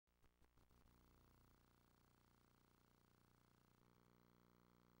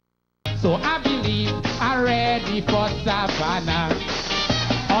So I believe I'm ready for savannah.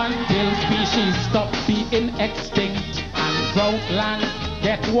 Until species stop being extinct and drought lands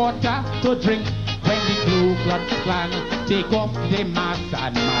get water to drink. When the Ku Klux Klan take off the mask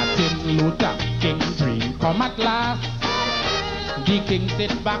and Martin Luther King's dream come at last. The king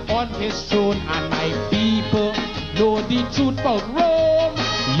sit back on his throne and my people know the truth about Rome.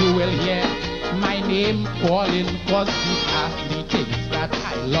 You will hear my name calling, cause these are the things that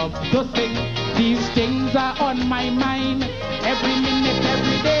I love to sing. These things are on my mind every minute,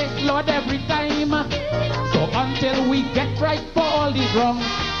 every day, Lord, every time. So until we get right for all these wrongs,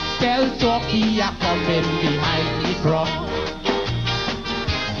 tell Turkey are coming behind the drum.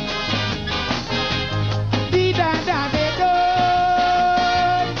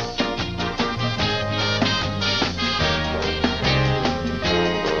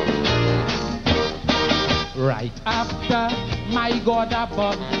 Right after my God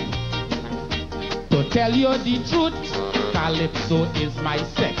above, to tell you the truth, Calypso is my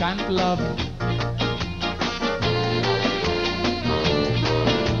second love.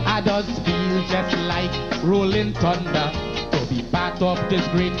 I just feel just like rolling thunder to be part of this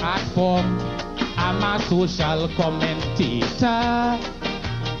great art form. I'm a social commentator,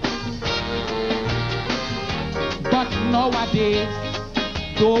 but nowadays,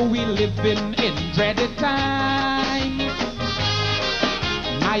 though we living in dreaded times,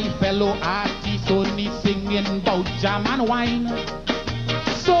 my fellow artists only singing about jam and wine.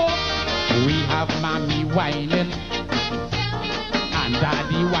 So we have mommy whining and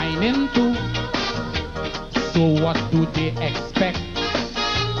daddy whining too. So what do they expect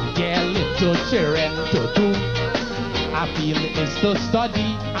their little children to do? I feel it's to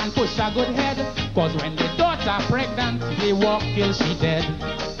study and push a good head, cause when the daughter pregnant, they walk till she dead.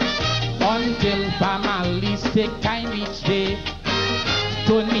 Until families take time each day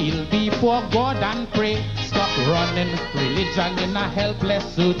to kneel before God and pray. Stop running religion in a helpless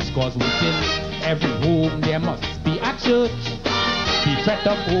search, cause within every home there must be a church. The threat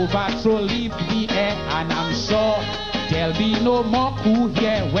of overthrow leave the air, and I'm sure there'll be no more coup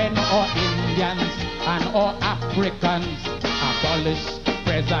here when all Indians and all Africans abolish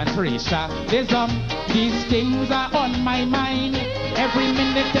present racialism. These things are on my mind every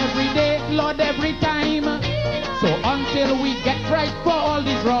minute, every day, Lord, every time. So until we get right for all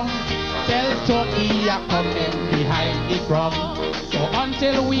these wrongs, tell Turkey are coming behind the drum. So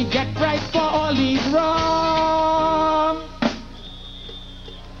until we get right for all these wrongs,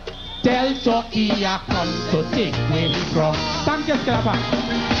 tell Turkey are come to take away the drum. Thank you, Scrapper.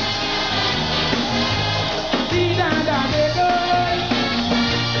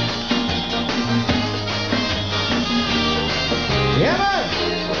 Yeah, man.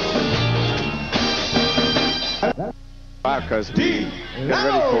 Back as we get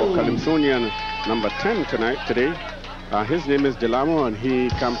ready for Calypsonian number 10 today. His name is Delamo and he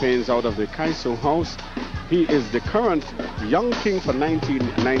campaigns out of the Kaiso House. He is the current Young King for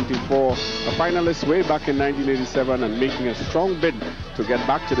 1994, a finalist way back in 1987 and making a strong bid to get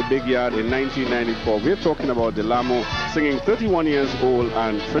back to the big yard in 1994. We're talking about Delamo singing 31 years old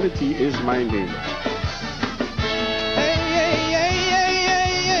and Trinity is my name.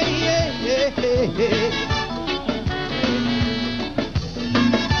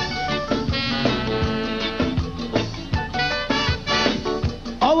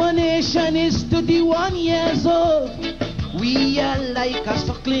 Our nation is 31 years old. We are like a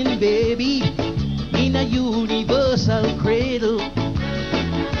suckling baby in a universal cradle.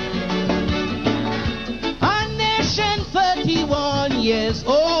 Our nation 31 years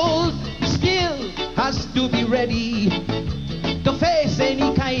old still has to be ready to face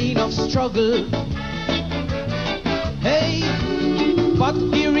any kind of struggle. Hey, but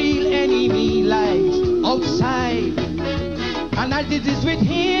the real enemy lies outside, and as it is with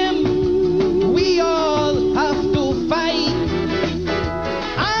him, we all have to fight.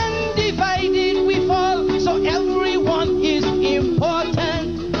 Undivided we fall, so everyone is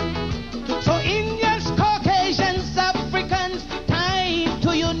important. So Indians, Caucasians, Africans, time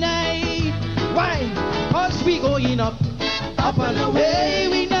to unite. Why? Cause we going up and away.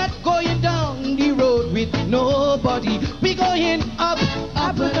 We not going down the road with nobody. We going up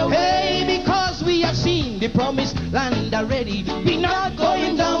and away, because we have seen the promised land already. We not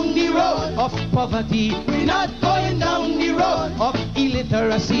going down the road of poverty. We not going down the road of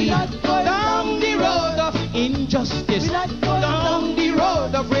illiteracy. Not down the road of injustice. Not down the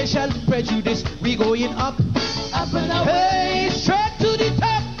road of racial prejudice. We going up and away. Hey, straight to the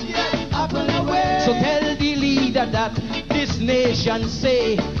top. Up and away. So tell the leader that this nation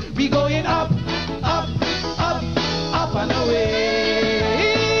say we going up and away.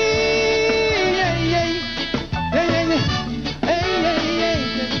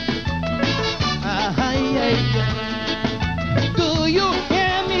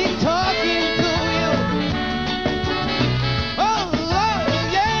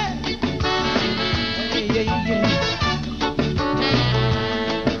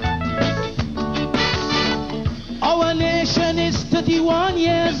 31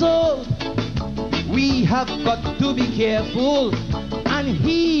 years old. We have got to be careful and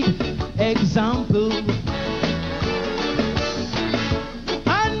heed example.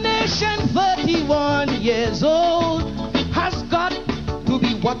 A nation 31 years old has got to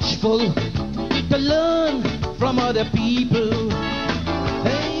be watchful to learn from other people.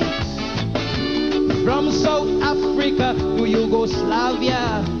 Hey, from South Africa to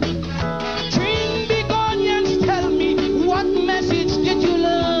Yugoslavia, Trin Begonians, tell me, what message did you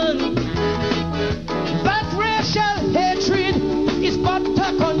learn? That racial hatred is but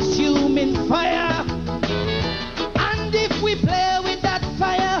a consuming fire, and if we play with that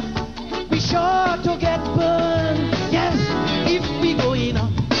fire, we sure to get burned. Yes, if we going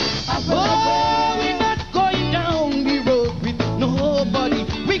up, oh, we're not going down the road with nobody.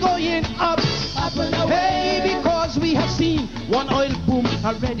 We're going up, hey, because we have seen one oil boom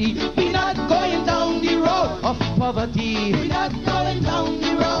already. We're not going down the road of poverty. We're not going down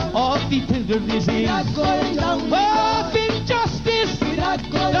the road of the disease. We're not going down of injustice. We're not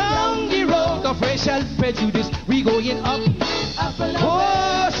going down the road of racial prejudice. We're going up,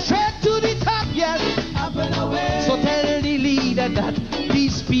 oh, straight to the top, yes. So tell the leader that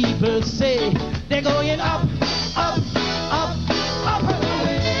these people say they're going up, up, up, up and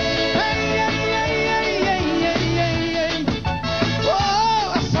away. Hey, hey, hey, hey, hey, hey, hey.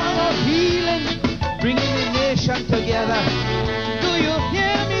 Oh, a song of healing, bringing the nation together. Do you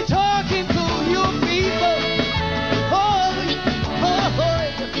hear me talking to you people? Oh, oh, oh.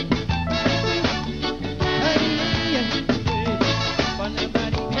 Hey, hey, hey.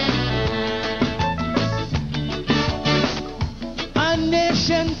 A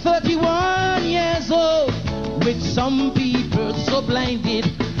nation 31 years old, with some people so blinded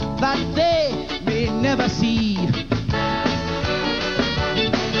that they may never see.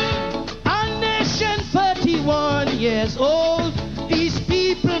 A nation 31 years old, these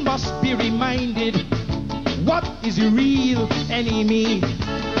people must be reminded what is the real enemy.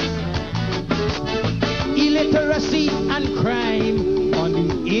 Illiteracy and crime on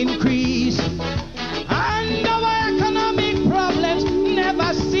the increase, and our economic problems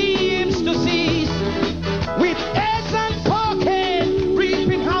never seems to cease. With AIDS and cocaine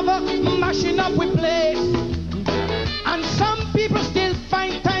reaping havoc, mashing up with place, and some people still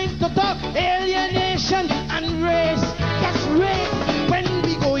find time to talk alienation and race. Yes, race, when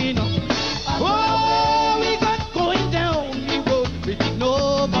we going up, oh, we got going down the road with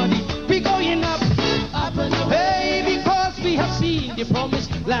nobody. We going up, hey, because we have seen the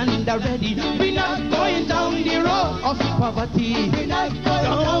promised land already. We're not going down the road of poverty. We're not going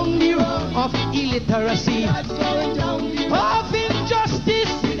down the road of illiteracy, of injustice.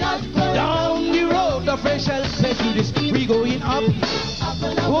 We're not going down the road of racial prejudice. We're going up,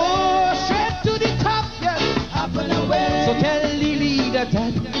 oh, straight to the top, yes. So tell the leader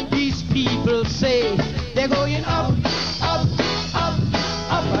that these people say they're going up, up, up,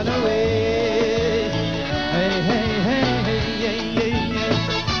 up and away. Hey, hey, hey, hey, hey, hey,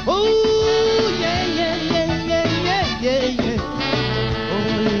 yeah. Oh, yeah, yeah, yeah, yeah, yeah, yeah, yeah. Oh,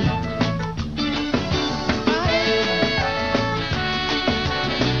 yeah.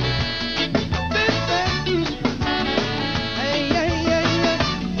 Hey, hey, hey, yeah.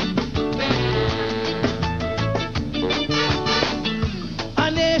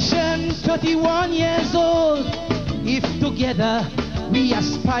 A nation 31 years old, if together we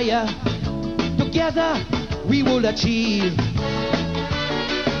aspire, together we will achieve.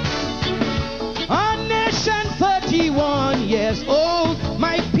 A nation 31 years old,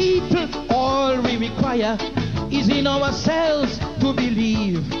 my people, all we require is in ourselves to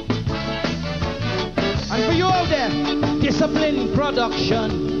believe. And for you out there, discipline,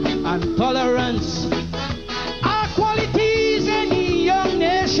 production, and tolerance are qualities any young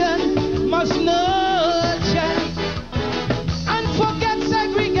nation must nurture. And forget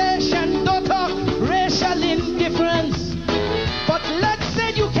segregation, don't talk racial indifference, but let's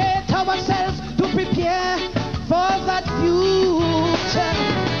educate ourselves to prepare for that future.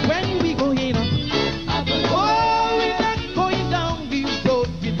 When we going up, oh, we're not going down the road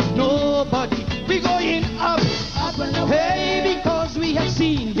with nobody. We're going up, hey, because we have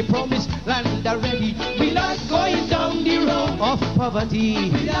seen the promised land already. We're not going down the road of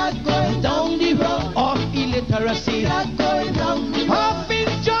poverty. We're not going down the road of illiteracy. We're not going down the road of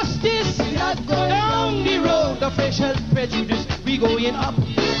injustice. We're not going down the road of racial prejudice. We're going up,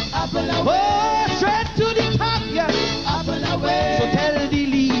 oh, straight to the top, yes. So tell the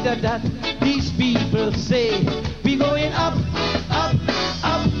leader that these people say we're going up, up,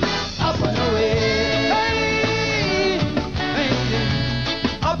 up, up and away. Hey, hey,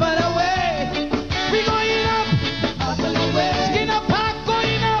 up and away. We're going up, and away. Skin up, pack,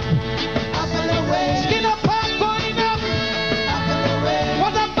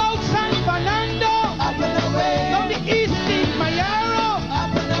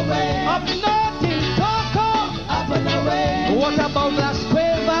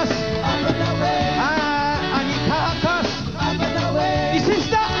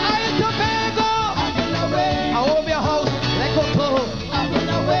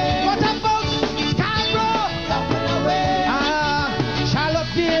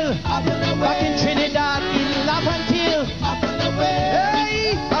 Hill, back in Trinidad, in Laventille.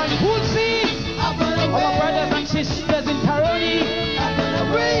 Hey, and Woolsey, our brothers and sisters in Caroni.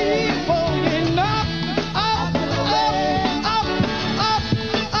 We're going up, up, up, up, up,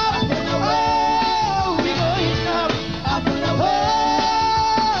 up. Oh, we're going up, up, oh,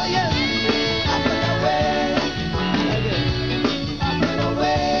 yeah.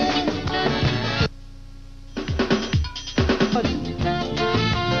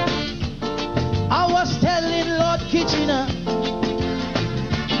 I was telling Lord Kitchener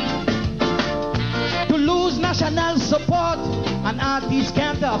to lose national support an artist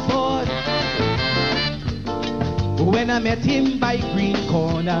can't afford. When I met him by Green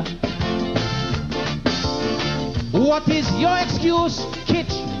Corner, what is your excuse,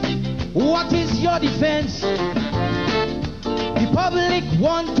 Kitch? What is your defense? The public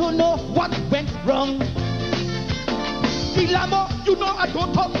want to know what went wrong. Dilamo, you know I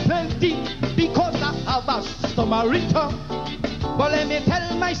don't talk plenty because I have a stomach tongue. But let me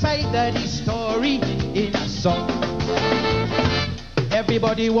tell my side of the story in a song.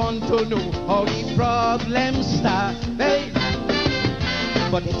 Everybody want to know how the problem start, hey.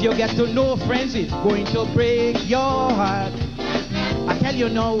 But if you get to know friends, it's going to break your heart. I tell you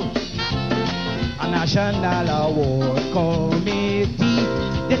now, a National Award Committee,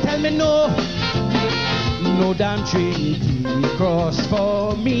 they tell me no, no damn Trinity cross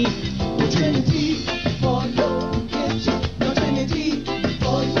for me. No Trinity for you, no Trinity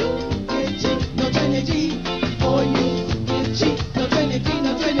for you, no Trinity for you, no Trinity,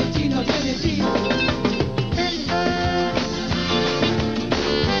 no Trinity, no Trinity.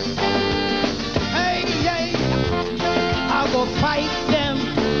 Hey, hey, I'll go fight them.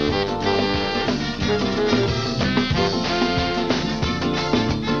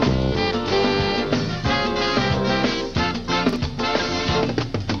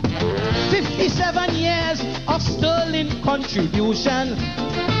 Of sterling contribution,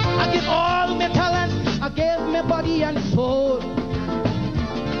 I give all my talent, I gave my body and soul,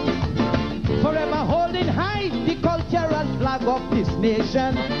 forever holding high the cultural flag of this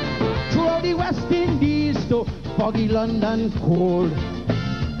nation, throughout the West Indies to foggy London cold.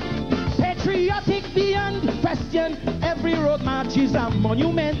 Patriotic beyond question, every road march is a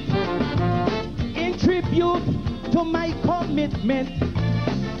monument in tribute to my commitment.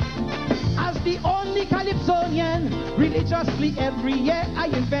 As the only Calypsonian, religiously every year I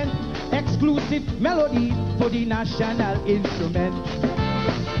invent exclusive melody for the national instrument.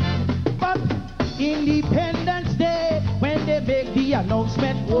 But Independence Day, when they make the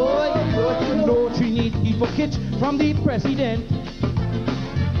announcement, oh, no Trinity for Kitch from the president.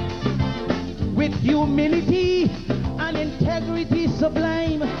 With humility and integrity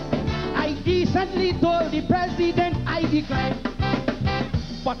sublime, I decently told the president I decline.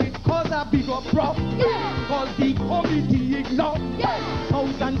 But it caused a big uproar, cause the committee ignored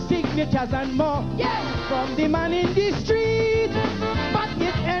 1,000 signatures and more from the man in the street. But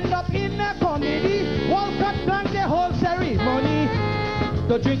it ended up in a committee, Walcott planned the whole ceremony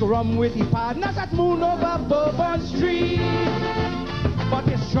to drink rum with the partners at Moon over Bourbon Street. But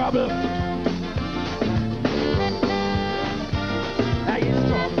it's trouble. There is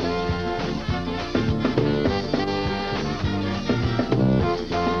trouble.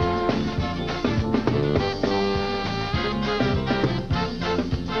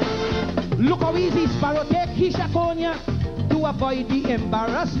 Look how easy Sparrow take his Shakonia to avoid the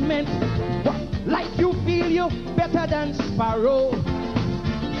embarrassment. Like you feel you better than Sparrow.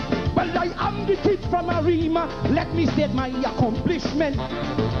 Well, I am the kid from Arima. Let me state my accomplishment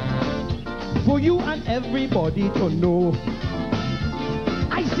for you and everybody to know.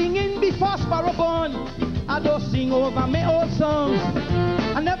 I sing in before Sparrow born. I don't sing over my old songs.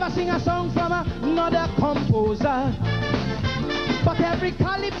 I never sing a song from another composer. But every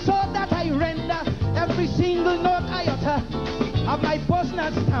calypso that I render, every single note I utter, have my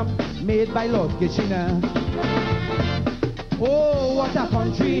personal stamp made by Lord Kitchener. Oh, what a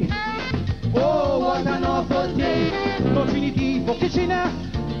country! Oh, what an awful day! No Trinity for Kitchener,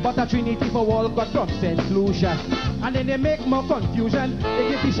 but a Trinity for Walcott from St. Lucia. And then they make more confusion. They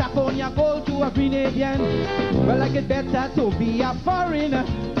give the Shakonia gold to a Grenadian. Well, I get better to be a foreigner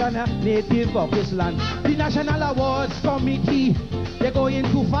than a native of this land. The National Awards Committee, they're going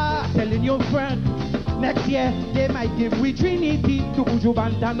too far, telling you friend. Next year, they might give we Trinity to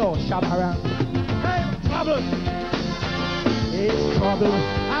Bujubantan or Shabara. Hey, trouble! It's trouble.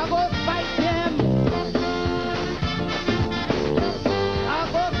 I'll go fight them. I'll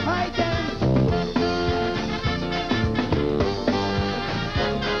go fight them.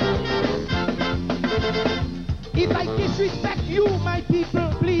 If I disrespect you, my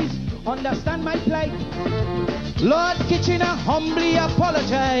people, please understand my plight. Lord Kitchener humbly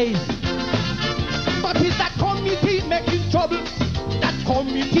apologize. But is that committee making trouble? That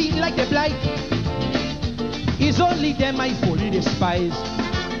committee like the blight? It's only them I fully despise.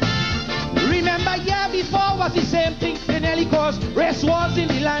 Remember, year before was the same thing. They nearly caused race wars in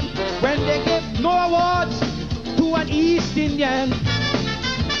the land when they gave no awards to an East Indian.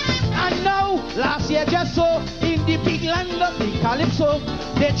 And now, last year just so, in the big land of the Calypso,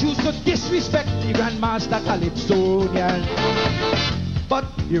 they choose to disrespect the Grandmaster Calypsonian. But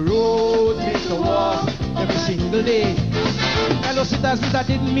the road makes the walk every single day. Fellow citizens, I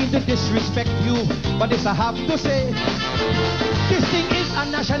didn't mean to disrespect you, but this I have to say. This thing is a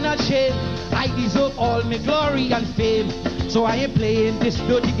national shame. I deserve all my glory and fame, so I ain't playing this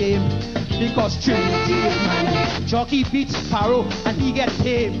dirty game. Because Trinity is my name. Chalky beats Sparrow and he gets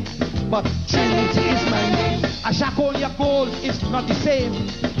paid. But Trinity is my name. A Shakonia goal is not the same.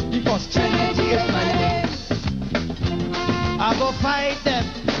 Because Trinity is my name. I go fight them.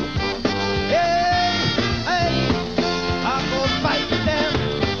 Hey, hey. I go fight them.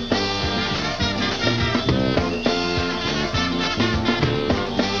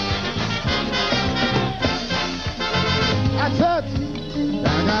 That's it.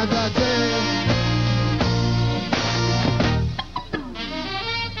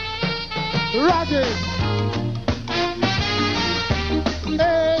 Roger.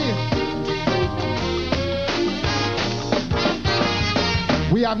 Hey.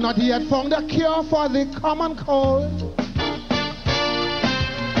 We have not yet found a cure for the common cold.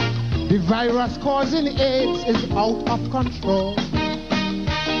 The virus causing AIDS is out of control.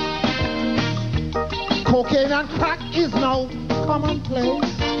 Cocaine and crack is now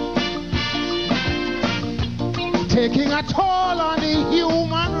commonplace, taking a toll on the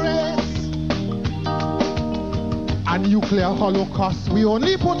human race. A nuclear holocaust we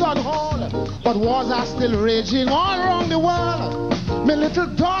only put on hold, but wars are still raging all around the world. My little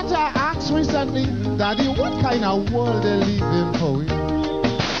daughter asked recently, Daddy, what kind of world they live in for we?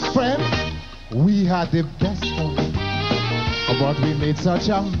 Friend, we had the best of it, but we made such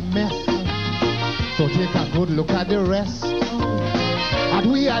a mess. So take a good look at the rest.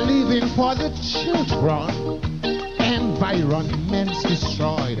 And we are living for the children. Environment's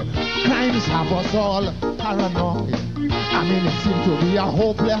destroyed. Crimes have us all paranoid. I mean, it seems to be a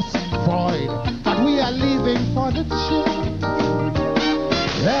hopeless void. But we are living for the children.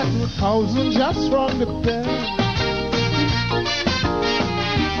 11,000 just from the bed.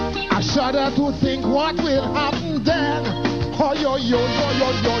 I shudder to think what will happen then. Oh, yo, yo, yo,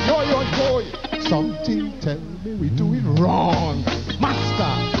 yo, yo, yo, yo, yo. Something tell me we're doing wrong.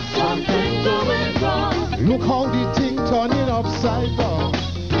 Master, something going wrong. Look how the thing turning upside down.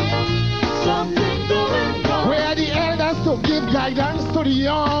 Something going wrong. Where the elders to give guidance to the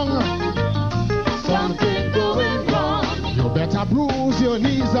young. Something going wrong. You better bruise your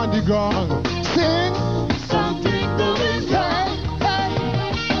knees on the ground. Sing. Something going wrong.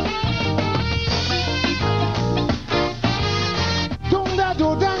 Dunga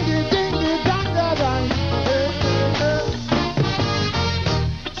do dangi dingi danga dang.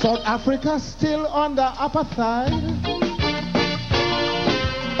 South Africa still under apartheid.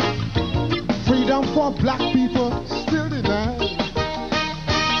 Freedom for black people still denied.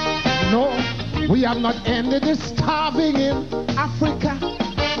 No, we have not ended the starving in Africa.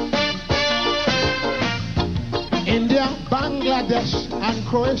 India, Bangladesh, and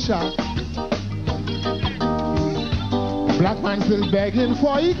Croatia. Black man still begging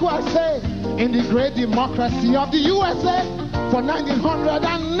for equal say in the great democracy of the USA. For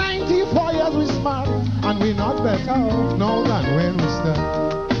 1994 years we smart, and we're not better off now than when we start.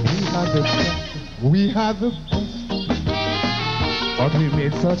 We had the best. We had the best, but we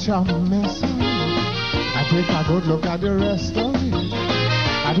made such a mess. I take a good look at the rest of it,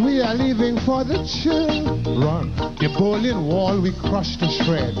 and we are living for the children. The Berlin Wall we crushed to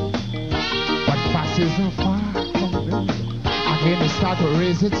shred, but fascism far from them. Again it start to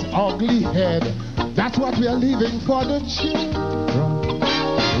raise its ugly head. That's what we are living for the children.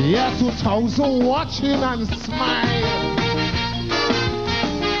 Year 2000 watching and smile.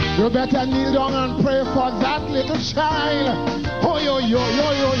 You better kneel down and pray for that little child. Oh, yo, yo,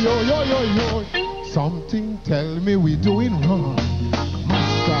 yo, yo, yo, yo, yo, yo. Something tell me we're doing wrong.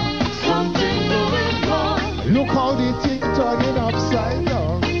 Master, something going wrong. Look how the thing turning upside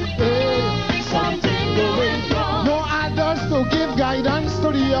down. Hey. Something going wrong. No adults to give guidance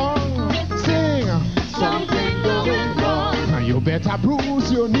to the young. Sing. Something going wrong. And you better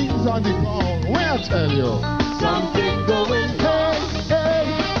bruise your knees on the ground. Where I tell you. Something going wrong. Hey,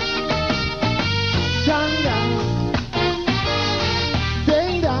 hey. Dang, dang.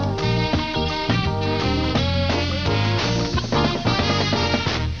 Dang, dang.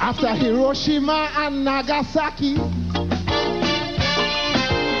 After Hiroshima and Nagasaki,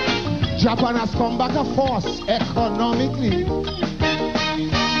 Japan has come back a force economically.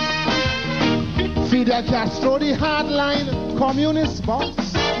 Fidel Castro, the hardline communist boss,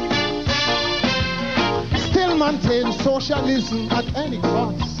 still maintains socialism at any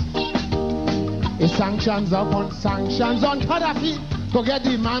cost. It's sanctions upon sanctions on Gaddafi to get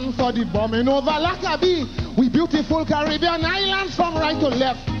the man for the bombing over Lakabi. We beautiful Caribbean islands from right to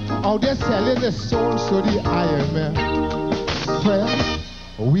left. How they selling the souls to the IMF.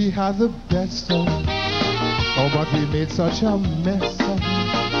 Well, we had the best of it. Oh, but we made such a mess of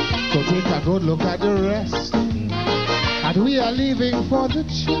it. So take a good look at the rest. And we are leaving for the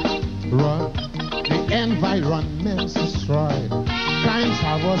children. The environment's destroyed. Crimes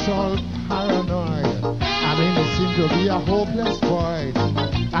have us all paranoid. I mean, it seems to be a hopeless void.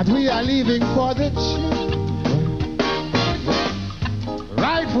 And we are leaving for the children.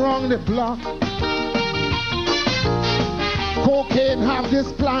 Right from the block. Cocaine have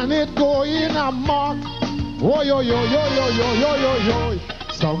this planet going amok. Oh, yo, yo, yo, yo, yo, yo, yo, yo.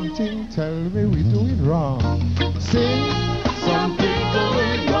 Something tell me we do it wrong. Sing. Something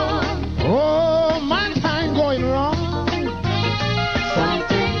going wrong. Oh, mankind going wrong.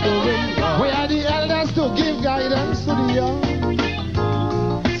 Something going wrong. We are the elders to give guidance to the young.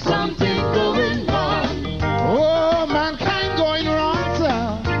 Something going wrong. Oh, mankind going wrong,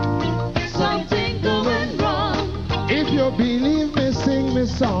 sir. Something going wrong. If you believe me, sing me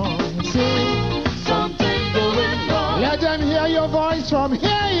song. Sing. Something going wrong. Let them hear your voice from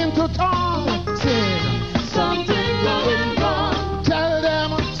here into town. Sing. Something going wrong. Tell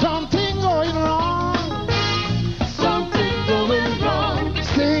them something going wrong. Something going wrong.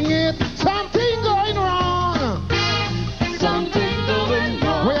 Sing it. Something going wrong. Something going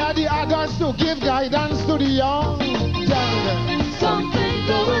wrong. We are the adults to give guidance to the young. Tell them. Something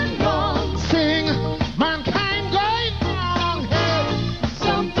going wrong. Sing. Mankind going wrong. Hey.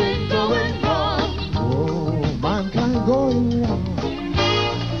 Something going wrong. Oh, mankind going wrong.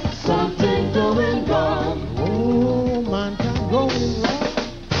 Something going wrong. Oh, mankind going wrong.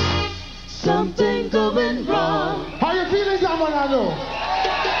 Something going wrong. How you feeling, San Bernardo?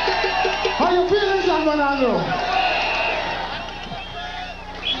 How you feeling, San Bernardo?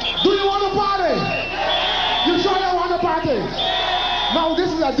 Do you want to party? You sure you want to party? Now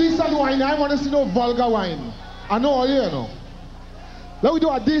this is a decent wine. I want to see no vulgar wine. I know all you know. Let me do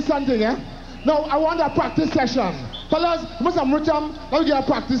a decent thing, eh? Now I want a practice session. Fellas, must have rhythm. Let me get a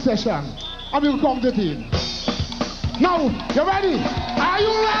practice session. And we will come to the team. Now, you ready? Are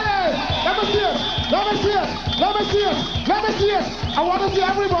you ready? Let me see it. Let me see it. Let me see it. Let me see it. I want to see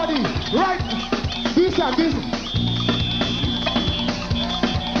everybody. Right. Decent, decent.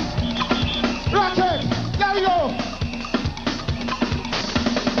 Rock it. There we go.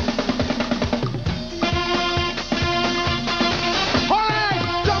 All right.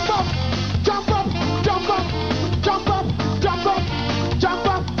 Jump up. Jump up. Jump up. Jump up. Jump up. Jump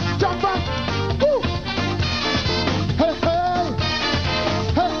up. Jump up. Woo. Hey, hey.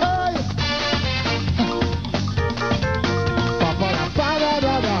 Hey, hey.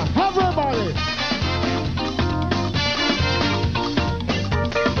 Ba-ba-da-ba-da-da-da. Everybody.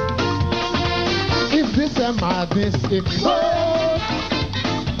 If this a madness, it works.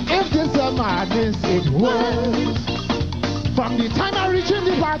 If this a madness, it works. From the time I reach in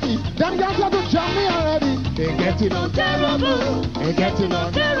the party, them guys have to jump me already. They getting on terrible. They getting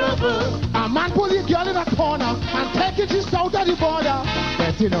on Terrible. a man pull the girl in a corner and take it just out of the border.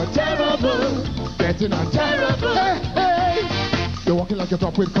 Getting on terrible. Getting on terrible. Hey, hey. You're walking like a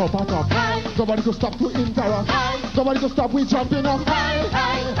top with cup on top. Hi. Nobody could stop to interrupt. Hi. Nobody could stop with jumping up. Hi,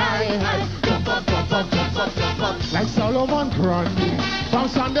 hi, hi, hi. Jump up, jump up, jump up, jump up. Like Solomon Grundy. From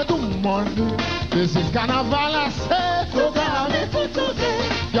Sunday to Monday. This is Carnival, I say. So come on, for today.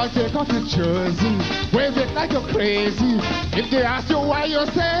 Y'all take off your jersey. Wave it like you're crazy. If they ask you why you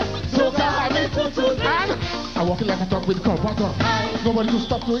say, so come on, for today. And I walk like a dog with cup on top. Hi. Nobody could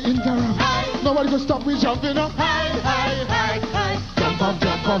stop to interrupt. Hi. Nobody could stop me jumping up. Hi, hi, hi, hi. Jump up,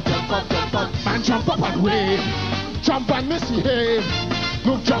 jump up, jump up, jump up. Man, jump up and wave. Jump and misbehave.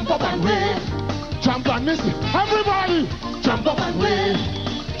 Look, jump up and wave. Jump and misbehave. Everybody, jump up and wave.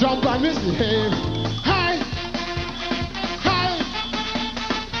 Jump and misbehave. Hi. Hi.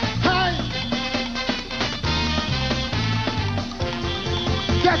 Hi.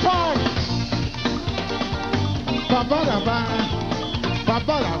 Get on. Ba-ba-da-ba.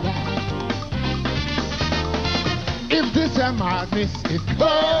 Ba-ba-da-ba. If this a madness, it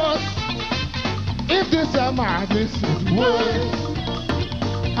goes. If this a madness, it works.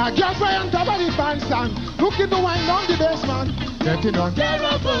 A girlfriend on top of the bandstand, looking to wind down the basement. Getting on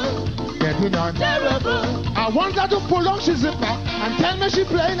terrible, getting on terrible. I want her to pull on she zipper and tell me she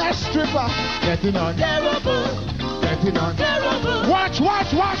playing a stripper. Getting on terrible, getting on terrible. Watch,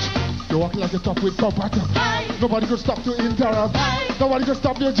 watch, watch. You walk like a top with top at high. Nobody could stop to interrupt. High. Nobody could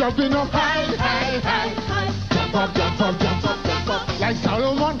stop you jumping up. High, high, high, high. Jump up, jump up, jump up, jump up. Like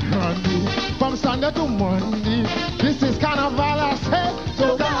Solomon Grundy, from Sunday to Monday. This is carnival, I say.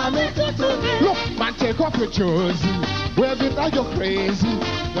 So come make it today. Look, man, take off your jersey. Wave it like you're crazy.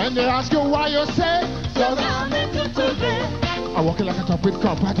 When they ask you why you say, so come make it today. I'm walking like a top with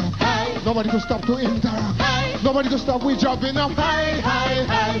cup at high. Nobody could stop to interrupt. High. Nobody could stop we jumping up. High, high,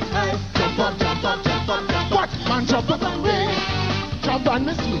 high, high. Jump up, jump up, jump up, jump up. What? Man, jump up and wave. Jump and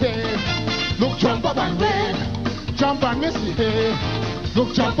misbehave. Look, jump up and wave. Jump and misbehave.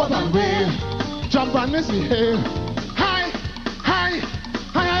 Look, jump up and wave. Jump and misbehave. High, high,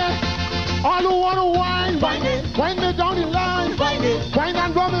 high. All who want to whine, whine it. Whine me down the line. Whine it. Whine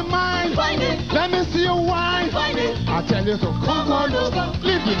and rub in mind. Whine it. Let me see you whine. Whine it. I tell you to come on over.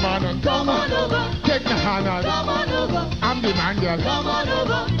 Leave the man and come on over. Take the hand and come on over. I'm the man, girl. Come on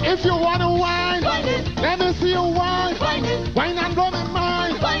over. If you want to whine, whine it. Let me see you whine. Whine it. Whine and rub in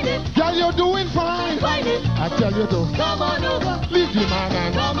mind. Whine it. Girl, you're doing fine. Whine it. I tell you to come on over. Leave the man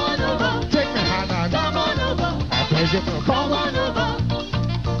and come on over. Take the hand and come on over. I tell you to come on over.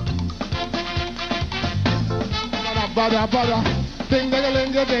 Bada bada, ding ding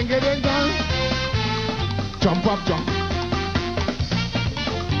ding ding ding ding ding. Jump up, jump.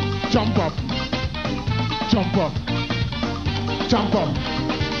 Jump up. Jump up. Jump up.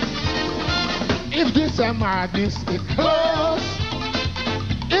 If this madness is close,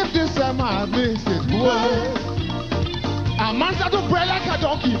 if this madness is worse, a man start to pray like a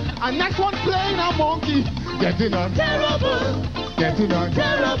donkey, and next one playing a monkey. Getting on terrible. Getting on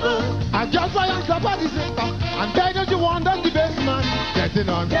terrible. I just fly and clap at the sister and beg that you want on the basement. Getting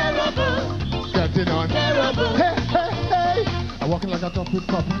on terrible. Getting on terrible. Hey, hey, hey. I'm walking like a top with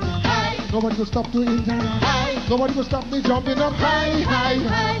cup. High. Nobody could stop to interrupt. High. Nobody could stop me jumping up. High, high,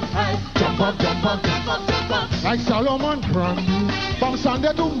 high, high. Jump up, jump up, jump up, jump up. Like Solomon Grundy, from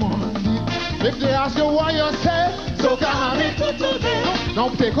Sunday to Monday. If they ask you why you say, so come make it today. Now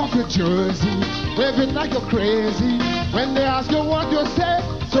take off your jersey, wave it like you're crazy. When they ask you what you say,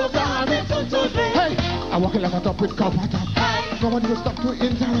 so come make it today. Hey, I'm walking like a top with cup at high. Nobody will stop to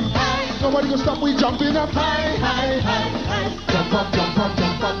interrupt. High. Nobody will stop we jumping up. High, high, high, high. Jump up, jump up,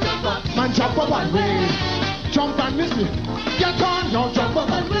 jump up, jump up. Man, jump up and wave. Jump and miss me. Get on, now jump up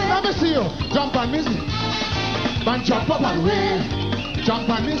and wave. Let me see you. Jump and miss me. Man, jump up and wave. Jump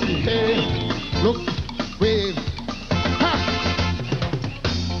and miss me. Hey, look, wave.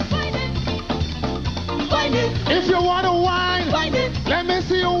 If you want to whine, whine it. Let me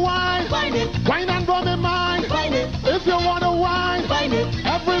see you whine. Whine it. Whine and rub in mind. Whine it. If you want to whine, whine it.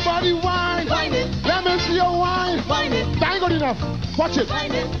 Everybody whine. Whine it. Let me see you whine. Whine it. That ain't good enough. Watch it.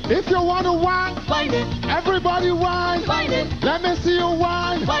 Whine it. If you want to whine, whine it. Everybody whine. Whine it. Let me see you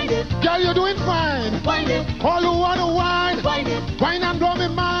whine. Whine it. Girl, you're doing fine. Whine it. All who want to whine, whine it. Whine and rub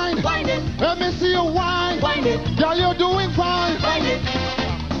in mind. Whine it. Let me see you whine. Whine it. Girl, you're doing fine. Whine it.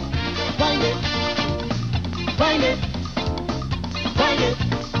 Whine it. Find it, find it.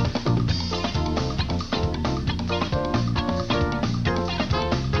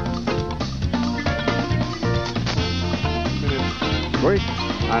 Break,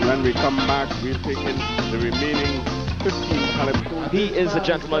 and when we come back, we'll take in the remaining 15 Calypso. He is a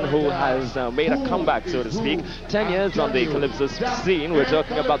gentleman who has made a comeback, so to speak. 10 years on the Calypso scene. We're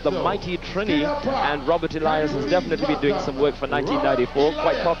talking about the mighty Trini, and Robert Elias has definitely been doing some work for 1994,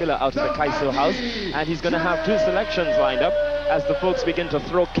 quite popular out in the Calypso house, and he's going to have 2 selections lined up as the folks begin to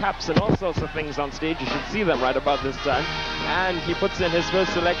throw caps and all sorts of things on stage. You should see them right about this time. And he puts in his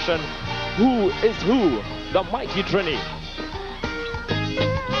first selection, Who is Who? The mighty Trini.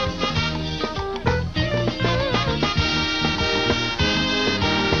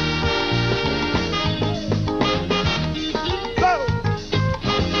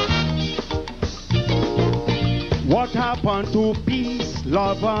 What happened to peace,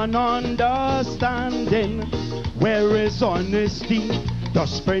 love and understanding? Where is honesty?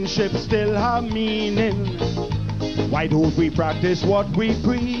 Does friendship still have meaning? Why don't we practice what we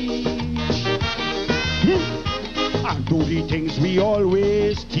preach? And do the things we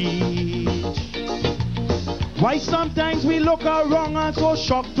always teach? Why sometimes we look around and so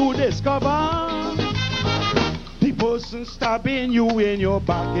shocked to discover the person stabbing you in your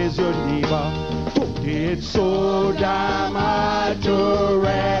back is your neighbor? It's so damn hard to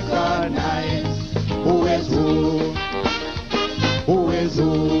recognize who is who, who is is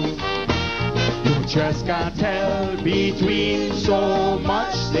who? You just can't tell between so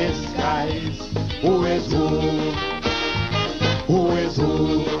much disguise. Who is who? Who is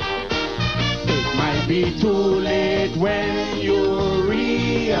who? It might be too late when you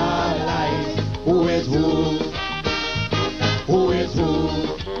realize who is who? Who is who?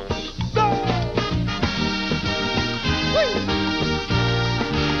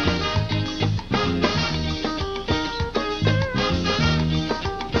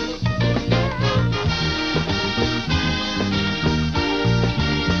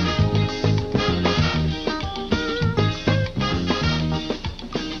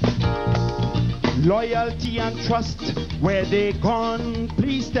 Loyalty and trust, where they gone?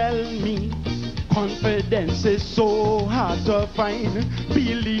 Please tell me. Confidence is so hard to find.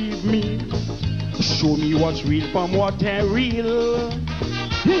 Believe me. Show me what's real from what ain't real.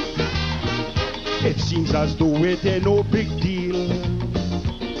 It seems as though it ain't no big deal.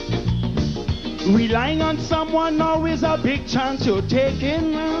 Relying on someone now is a big chance you're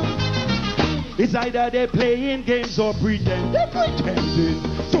taking. It's either they're playing games or pretending.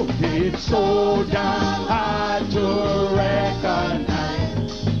 So it's so damn hard to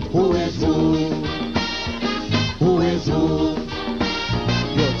recognize who is who. Who is who?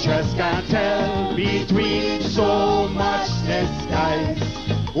 You just can't tell between so much disguise.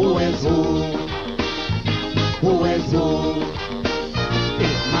 Who is who? Who is who?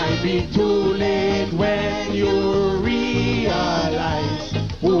 It might be too late when you realize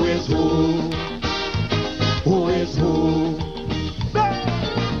who is who. Who is who?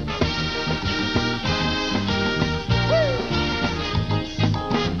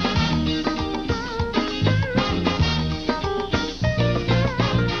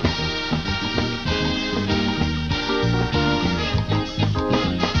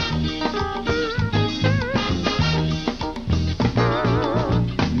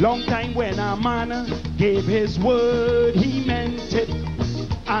 Long time when a man gave his word, he meant it.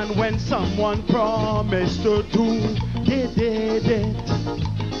 And when someone promised to do, they did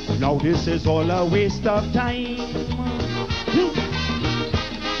it. Now this is all a waste of time.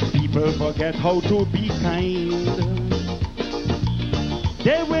 People forget how to be kind.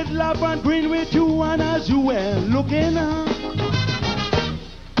 They would laugh and grin with you, and as you were looking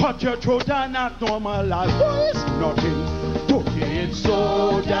cut your throat and act normal as it's nothing. It's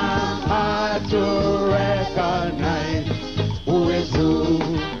so damn hard to recognize who is who.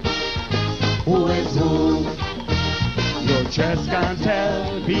 Who is who? You just can't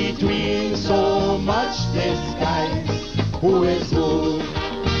tell between so much disguise. Who is who?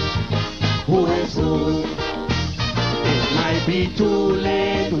 Who is who? It might be too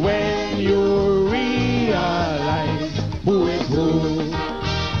late when you realize who is who.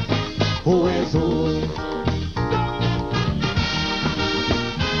 Who is who?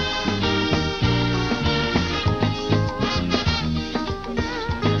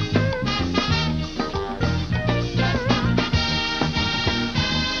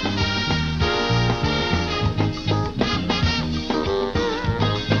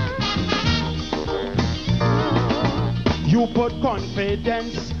 You put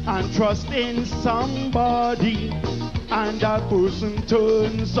confidence and trust in somebody, and that person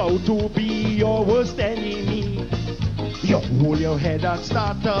turns out to be your worst enemy. You hold your head and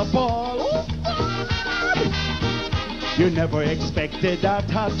start a ball. You never expected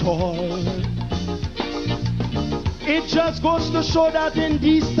that at all. It just goes to show that in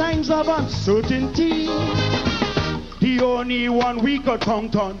these times of uncertainty, the only one we could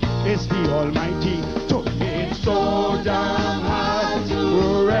count on is the Almighty. So damn hard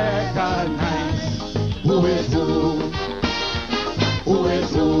to recognize who is who. Who is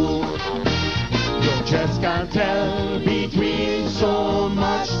who? You just can't tell between so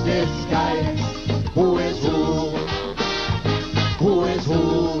much disguise. Who is who? Who is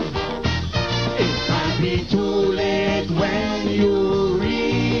who? It might be too late when you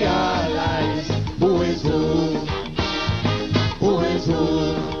realize who is who. Who is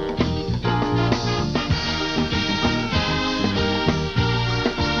who?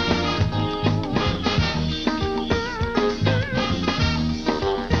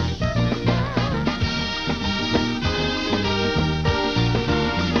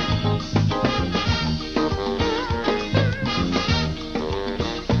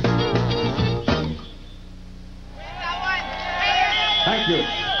 Thank you.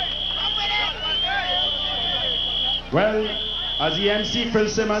 Well, as the MC Phil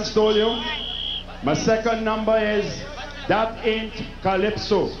Simmons told you, my second number is That Ain't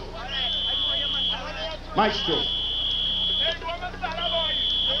Calypso. Maestro.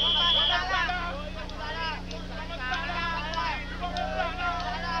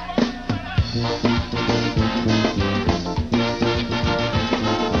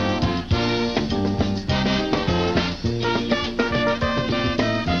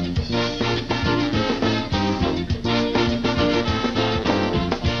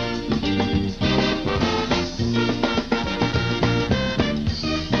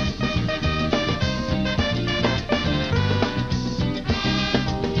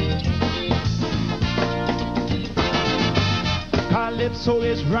 Calypso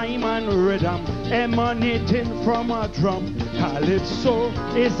is rhyme and rhythm emanating from a drum. Calypso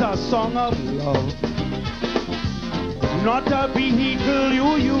is a song of love, not a vehicle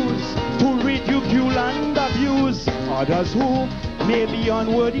you use to ridicule and abuse others who may be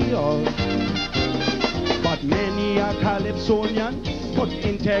unworthy of. But many a Calypsonian put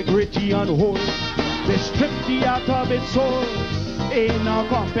integrity on hold. They strip the art of its soul in a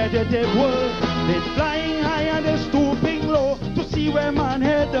competitive world. They flying high and they stooping low to see where man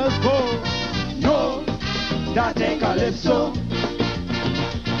headers go. No, that ain't Calypso.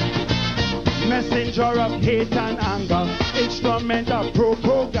 Messenger of hate and anger, instrument of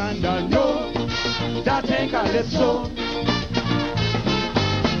propaganda. No, that ain't Calypso.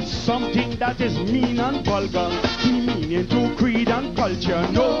 Something that is mean and vulgar, demeaning to creed and culture.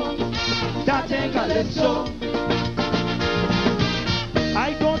 No, that ain't Calypso.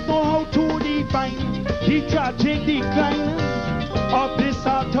 I don't know how to define the tragic decline of this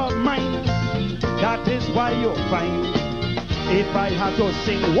art of mine. That is why you'll find, if I had to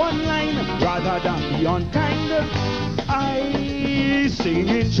sing one line rather than be unkind, I sing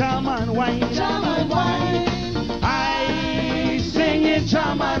in jam and wine. Jam and wine. I sing in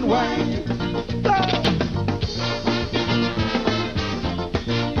jam and wine.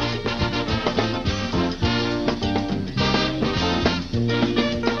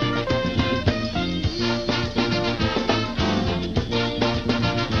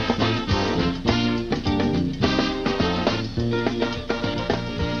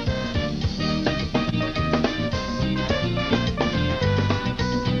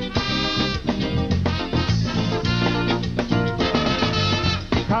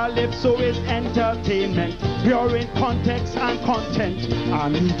 Calypso is entertainment, pure in context and content, a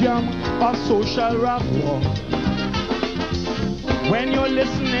medium of social rapport. When you're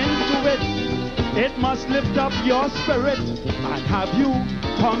listening to it, it must lift up your spirit and have you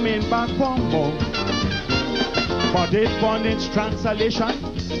coming back for more. For this bondage translation,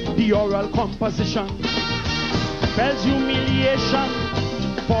 the oral composition spells humiliation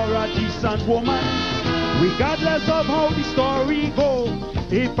for a decent woman, regardless of how the story goes.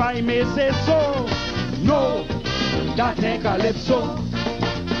 If I may say so, no, that ain't Calypso.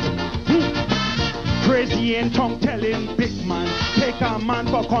 Crazy and tongue-telling big man, take a man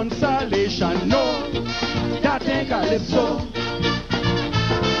for consolation. No, that ain't Calypso.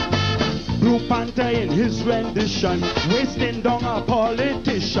 Blue Panther in his rendition, wasting down a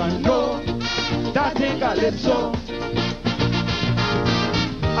politician. No, that ain't Calypso.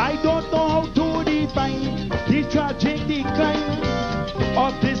 I don't know how to define the tragic decline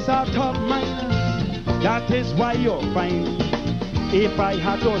of this art of mine. That is why you'll find, if I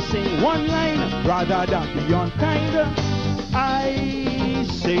had to sing one line rather than be unkind, I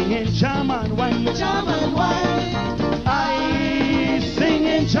sing in jam and wine. Jam and wine. I sing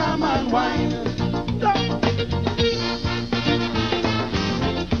in jam and wine.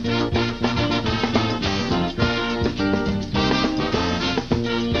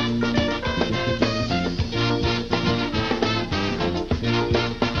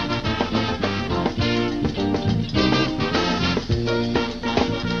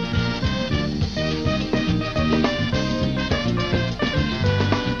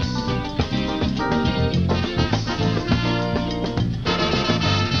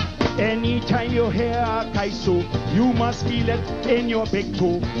 Anytime you hear a kaiso, you must feel it in your big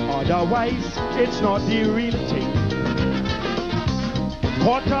toe. Otherwise, it's not the real thing.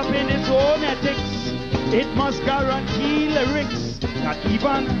 Caught up in its own ethics, it must guarantee lyrics that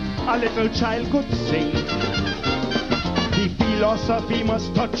even a little child could sing. The philosophy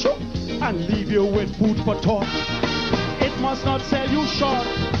must touch you and leave you with food for thought. It must not sell you short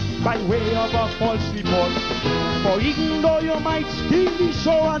by way of a false report. For even though you might steal the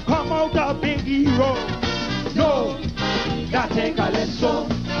show and come out a big hero, no, that ain't Calypso.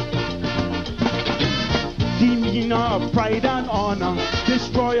 Demeanor of pride and honor,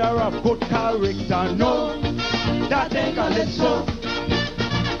 destroyer of good character, no, that ain't Calypso.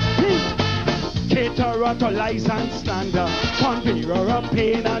 Caterer to lies and slander, conveyor of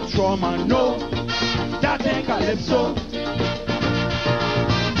pain and trauma, no, that ain't Calypso.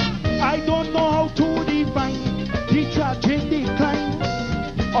 I don't know how to define the tragic decline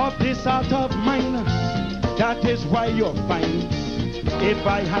of this this out of mind. That is why you're fine. If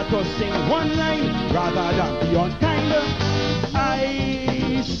I had to sing one line rather than be unkind,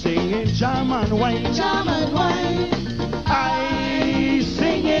 I sing in jam and wine. Jam and wine. I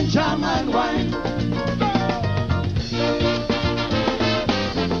sing in jam and wine.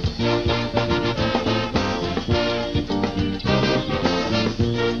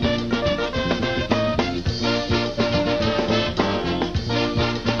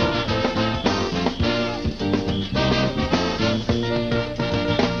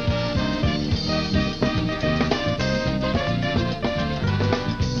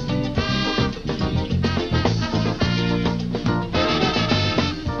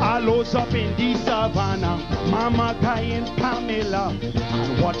 Loads up in the savannah, Mama Guy and Pamela,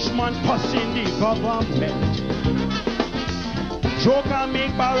 and watchman pussing the government. Joker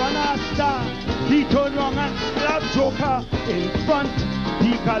make Baron a star, he turn wrong and slap Joker in front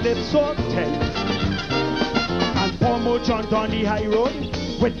the Calypso tent. And Pomo jumped on the high road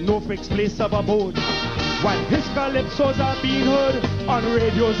with no fixed place of abode, while his Calypsos are being heard on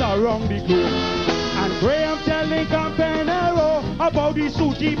radios around the globe. And Graham telling Campanero about the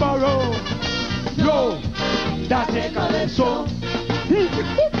Sooty Barrow. Yo, that ain't Calypso. He's the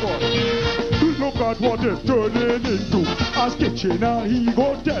football. Look at what it's turning into. Ask Kitchener, he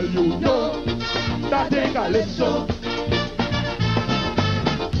go tell you. No, that ain't Calypso.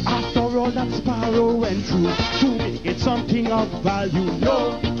 After all that Sparrow went through to make it something of value.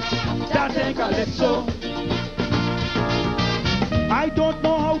 No, that ain't Calypso. I don't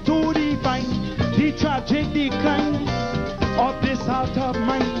know how to define the tragic decline of this heart of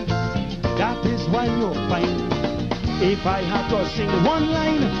mine. That is why you're fine. If I had to sing one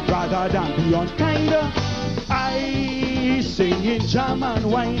line rather than be unkind, I sing in jam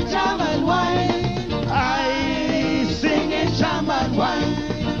and wine. Jam and wine. I sing in jam and wine.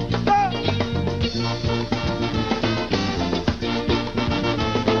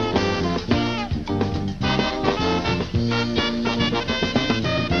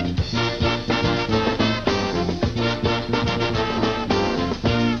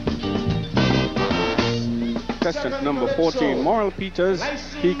 Contestant number 14, Moral Peters.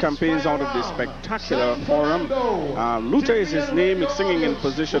 He campaigns out of the Spectacular Forum. Luther is his name. He's singing in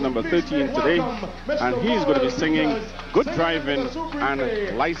position number 13 today. And he's going to be singing Good Driving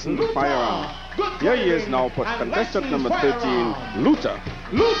and Licensed Firearm. Here he is now, contestant number 13, Luther.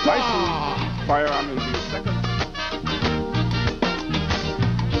 Licensed Firearm will be second.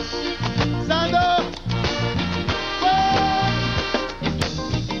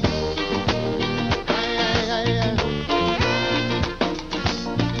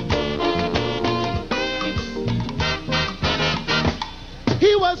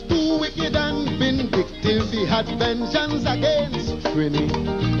 He was too wicked and vindictive. He had vengeance against Trini.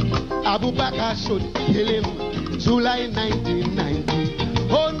 Abu Bakr should kill him, July 1990.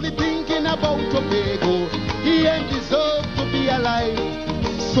 Only thinking about Tobago, he ain't deserve to be alive.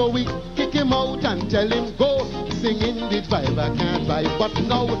 So we kick him out and tell him go, singing the driver can't drive. But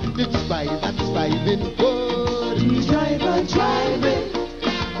now the driver's driving good. The driver driving,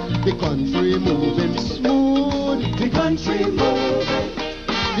 the country moving smooth. the country moving.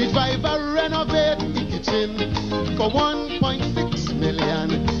 The driver renovate the kitchen for 1.6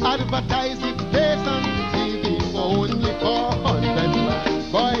 million. Advertise the place on TV for only 400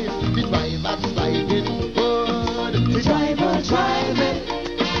 bucks. Boy, the driver's driving good. The driver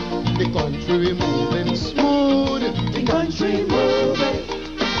driving, The country moving smooth. the country moving.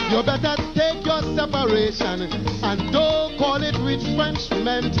 You better take your separation and don't call it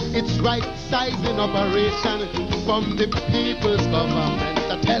retrenchment. It's right sizing operation from the people's government.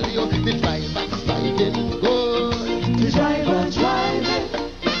 I tell you, the driver's driving good. The driver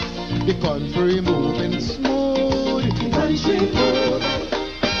driving, The country moving smooth. the country moving.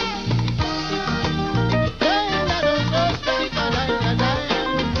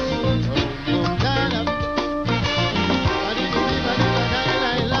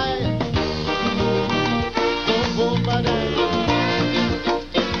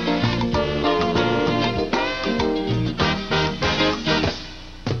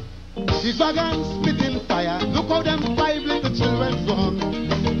 The wagon spitting fire. Look how them 5 little children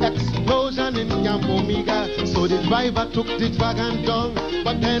run. Explosion in Camp Omega. So the driver took the wagon down.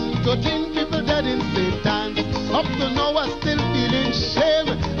 But then 13 people dead in St. Anne's. Up to now we're still feeling shame.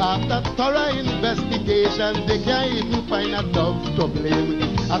 After thorough investigation, they can't even find a dove to blame.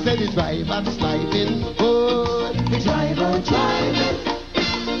 I said the driver's driving good. The driver driving,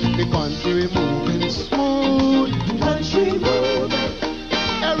 The country moving smooth. the country moving.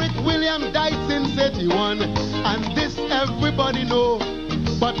 Eric William died since 81, and this everybody know.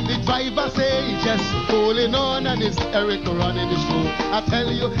 But the driver say he's just holding on and it's Eric running the show. I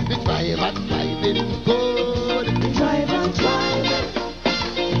tell you, the driver driving good. The driver driving.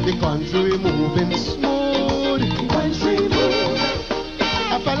 The country moving smooth. The country moving.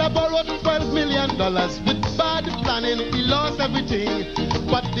 A fella borrowed $12 million with bad planning. He lost everything.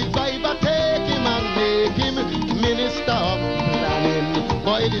 But the driver take him and make him minister of planning.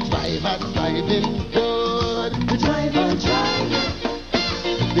 Boy, the driver driving good. The driver driving.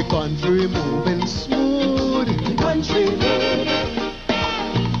 The country moving smooth. The country moving.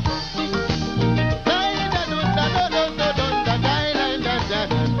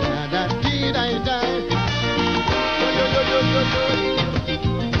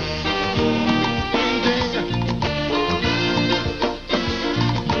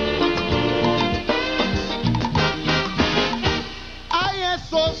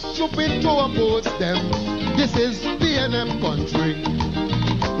 Stupid to oppose them. This is B&M country.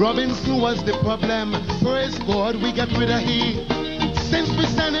 Robinson was the problem. Praise God, we get rid of he. Since we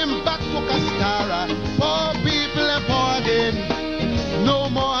send him back to Castara, poor people are poor again. No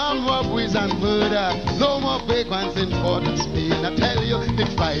more armed robberies and murder. No more vagrants in Port of Spain. I tell you, the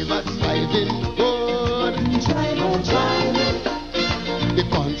driver's driving good. The driver driving. The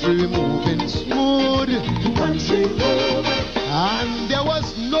country moving smooth. The country moving. And there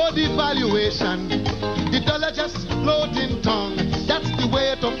was no devaluation. The dollar just floating tongue. That's the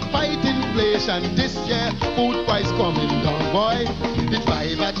way to fight inflation. This year, food price coming down, boy. The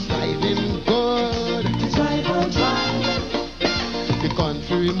driver driving good. The driver driving. The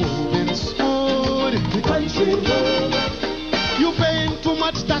country moving smooth. The country moving. You paying too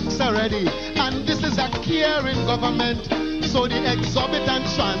much tax already, and this is a caring government. So the exorbitant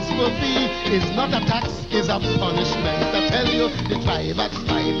transfer fee is not a tax, is a punishment. I tell you, the driver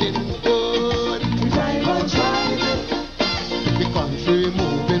driving good. The driver driving. The country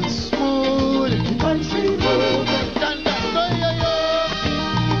moving smooth. The country moving. Dun, dun, dun, yo, yo.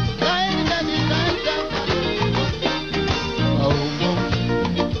 Dun, dun, dun, dun, dun. Oh, oh.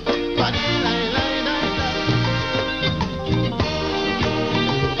 Badi, lie, lie, lie, lie. Oh,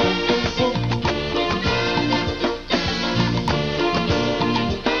 oh.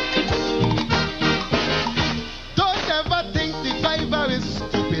 Don't ever think the driver is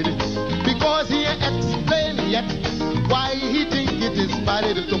stupid because he explained yet why he think it is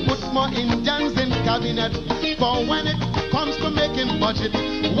valid to put more Indians in cabinet. For when it comes to making budget,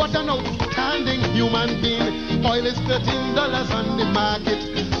 what an outstanding human being. Oil is $13 on the market,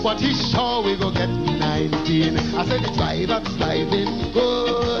 but he sure we go get 19. I said the driver driving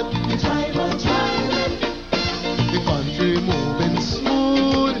good. The driver driving. The country moving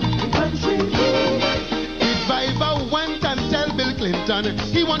smooth. The country moving. The driver went and tell Bill Clinton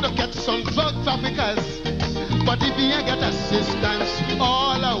he want to catch some drug traffickers. But if he ain't get assistance,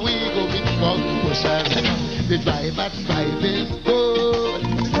 all a we go be drug pushers. The driver driving good.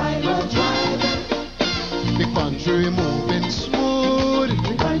 The driver driving. The country moving smooth.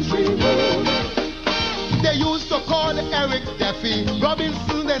 The country moving. They used to call Eric Duffy.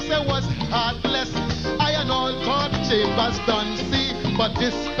 Robinson they say was heartless. I and all court chambers done see, but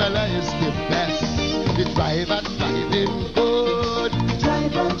this fella is the best. The driver driving good. The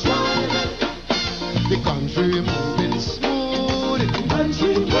driver driving. The country moving smooth. The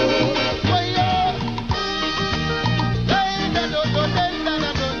country moving.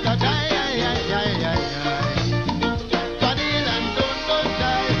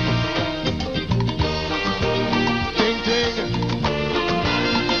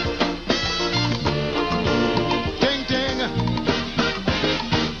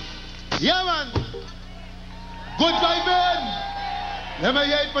 Yeah, man. Good driving. Let me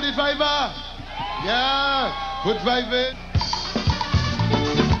hear it for the driver. Yeah, good driving.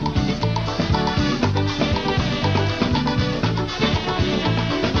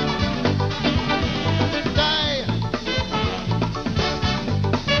 Die.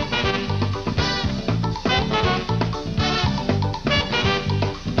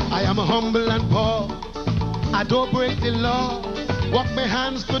 I am humble and poor. I don't break the law. Walk my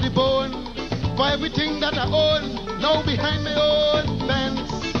hands to the bone. For everything that I own, now behind my own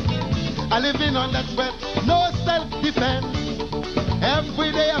fence. I live in on that sweat, no self-defense.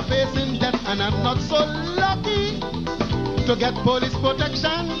 Every day I'm facing death and I'm not so lucky to get police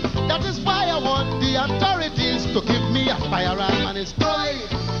protection. That is why I want the authorities to give me a firearm and it's toy,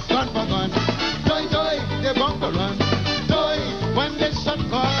 gun for gun. Toy, toy, they bound to run. Toy, when they shot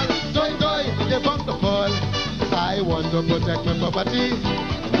call. Toy, toy, they bound to fall. I want to protect my property,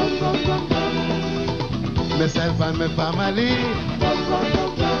 myself and my family.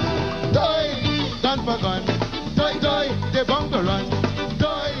 Toy, gun for gun. Toy, toy, they bound to run.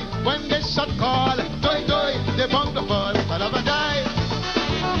 Toy. when they shot call, doi doi, they bunk the ball, but of a die.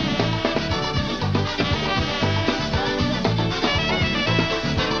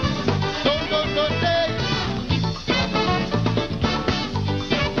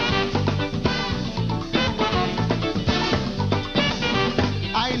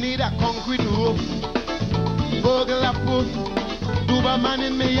 I need a concrete roof, burglar proof, Doberman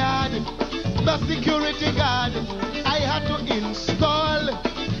in my yard, the security guard. I had to install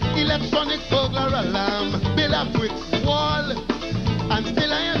electronic burglar alarm, build a brick wall, and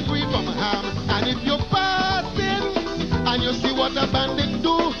still I am free from harm. And if you're passing and you see what a bandit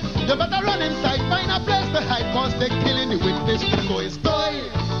do, you better run inside, find a place to hide, cause they're killing the witness. So it's doi,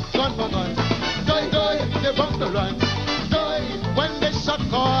 gun for gun, doi doi, they bump the run, doi, when they shot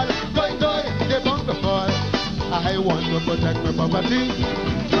call, doi doi, they bump the ball. I want to protect my property,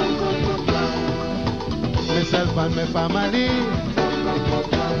 myself and my family.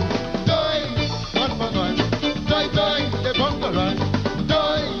 Doi, gun for gun, doi doi, they bump the run,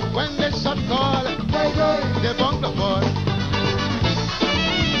 doi, when they shot call, doi doi, they bump the ball.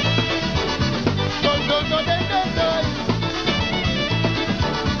 Doi doi doi doi doi.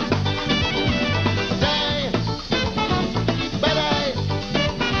 Die, bye bye.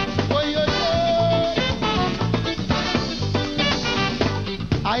 Oh yo yo.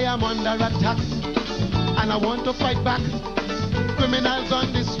 I am under attack, and I want to fight back. Criminals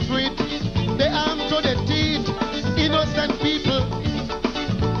on the street, they armed to the teeth. Innocent people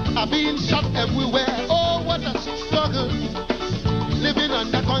are being shot everywhere. Oh, what a struggle, living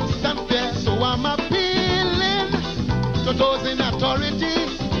under constant fear. So I'm appealing to those in authority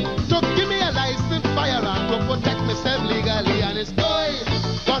to give me a license firearm to protect myself legally. And it's doi,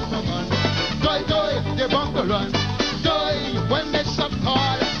 gun for gun, doi doi, they bump the run, doi, when they shot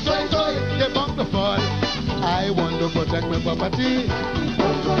call, doi doi, they bump the fall. I want to protect my property,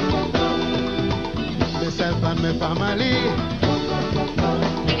 myself and my family.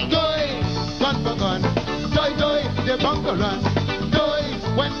 Doi, gun for gun, doi doi, they bump the run, doi,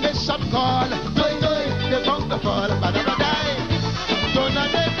 when they shot call, doi doi, they bump the fall. But I die, don't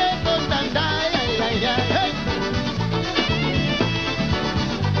die, don't die, hey.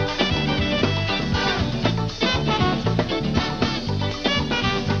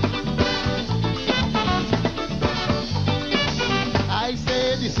 I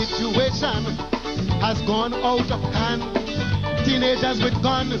say the situation has gone out of hand. Teenagers with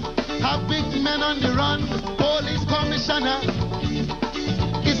guns have big men on the run. Police commissioner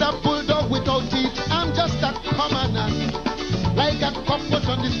is a bulldog without teeth. I'm just a commoner, like a cockroach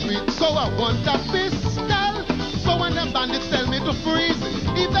on the street. So I want a pistol, so when the bandits tell me to freeze,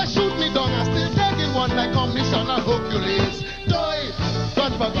 if they shoot me down, I'm still taking one like Commissioner Hercules. Doi,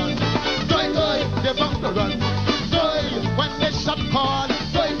 gun for gun, doi doi, they bump the run, doi, when they shot call,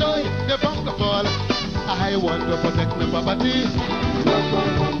 doi doi, they bump the fall. I want to protect my property,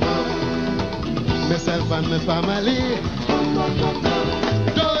 myself and my family.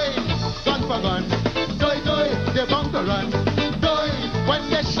 Doi, gun for gun, doi doi, they bump the run, doi, when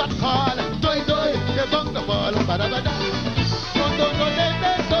they shot call, doi doi, they bump the ball. Ba-da-ba-da.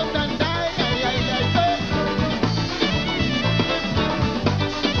 Don't die,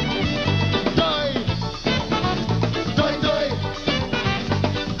 Doi, doi, doi,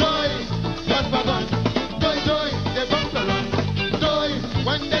 doi, gun for gun, doi doi, they bump the run, doi,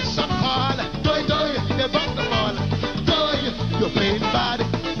 when they shot call, doi doi, they bump the ball, doi, you're playing bad,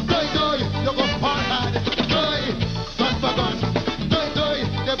 doi doi, you go fall hard, doi, gun for gun, doi doi,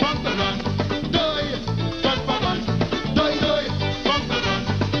 they bump the run, doi, gun for gun, doi doi, bump the run,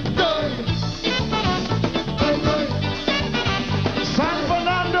 doi, doi doi. San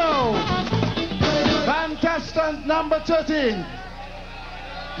Fernando, contestant number 13,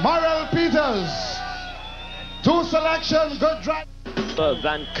 Morel Peters. 2 selection, good drive.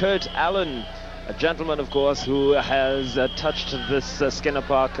 Than Kurt Allen, a gentleman, of course, who has touched this Skinner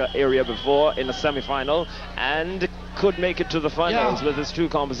Park area before in a semi-final and could make it to the finals with his 2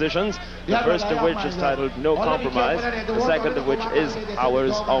 compositions. The first of which is titled No Compromise, the second of which is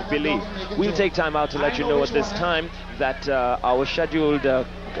Hours of Belief. We'll take time out to let you know at this time that our scheduled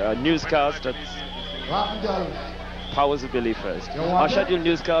newscast, Powers of Belief first. Our scheduled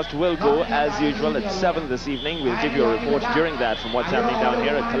newscast will go as usual at 7 this evening. We'll give you a report during that from what's happening down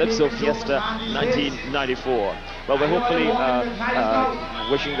here at Calypso Fiesta 1994. Well, we're hopefully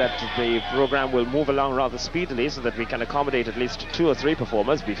wishing that the program will move along rather speedily so that we can accommodate at least 2 or 3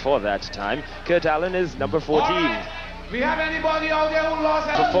 performers before that time. Kurt Allen is number 14. We have anybody out there who lost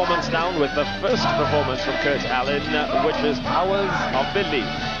Performance now with the first performance from Kurt Allen, which is Powers of Belief.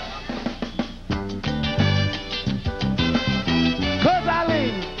 Kurt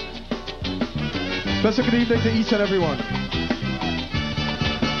Allen, Blessed good evening to each and every one.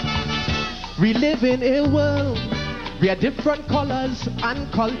 We live in a world where different colors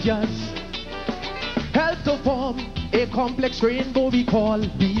and cultures help to form a complex rainbow we call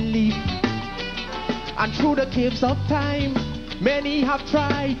belief. And through the caves of time, many have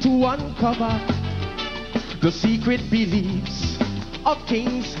tried to uncover the secret beliefs of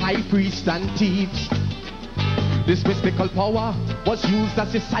kings, high priests, and thieves. This mystical power was used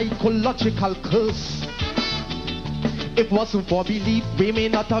as a psychological curse. If it wasn't for belief, we may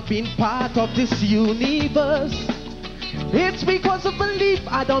not have been part of this universe. It's because of belief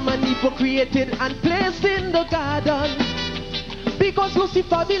Adam and Eve were created and placed in the garden. Because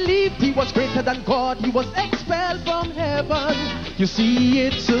Lucifer believed he was greater than God, he was expelled from heaven. You see,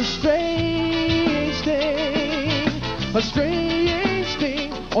 it's a strange thing, a strange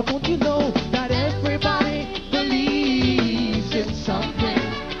thing. Or don't you know that everybody believes in something?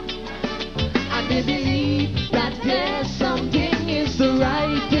 And they believe that there's something is the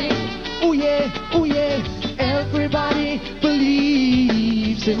right thing. Oh yeah, everybody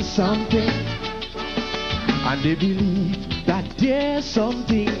believes in something. And they believe that there's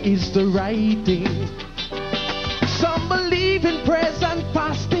something is the right thing. Some believe in prayers and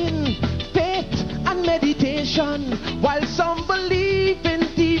fasting, faith and meditation, while some believe in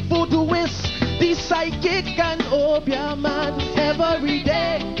the voodooist, the psychic and opium man. Every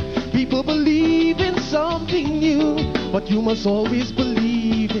day people believe in something new, but you must always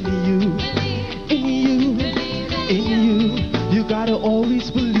believe in you, in you, in you. You gotta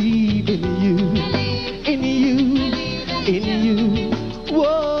always believe in you, in you, in you.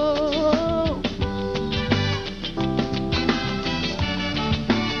 Whoa.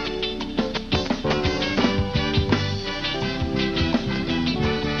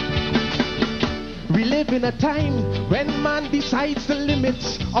 We live in a time when man decides the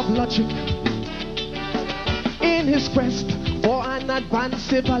limits of logic in his quest for an advanced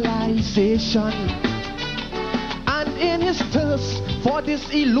civilization. And in his thirst for this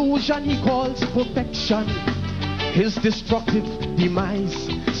illusion he calls perfection, his destructive demise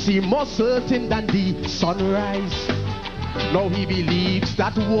seems more certain than the sunrise. Now he believes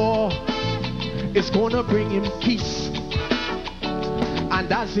that war is gonna bring him peace,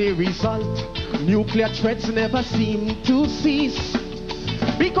 and as a result nuclear threats never seem to cease.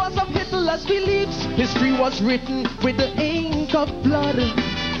 Because of Hitler's beliefs, history was written with the ink of blood.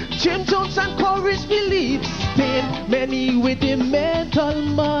 Jim Jones and Corey's beliefs stained many with a mental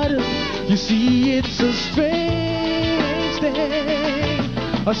mud. You see, it's a strange thing,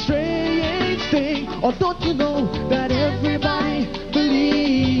 a strange thing. Or don't you know that everybody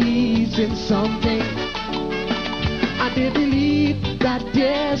believes in something? And they believe that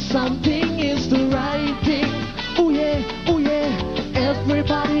there's something is the right thing. Oh yeah,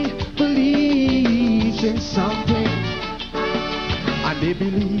 everybody believes in something. And they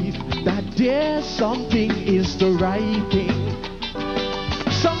believe that there's something is the right thing.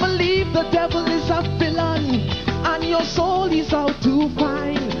 Some believe the devil is a villain and your soul is out to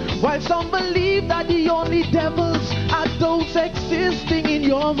find, while some believe that the only devils are those existing in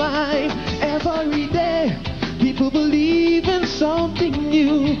your mind. Every day people believe in something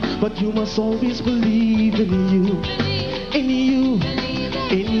new, but you must always believe in you, in you,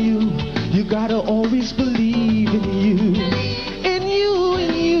 in you. You gotta always believe in you, in you,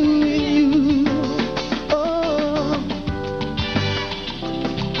 in you, in you. Oh.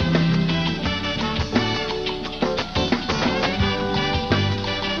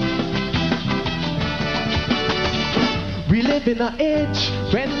 We live in an age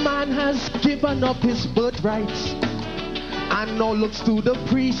when man has given up his birthrights and now looks to the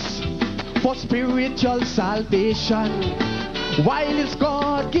priest for spiritual salvation, while his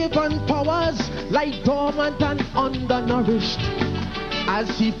God-given powers lie dormant and undernourished, as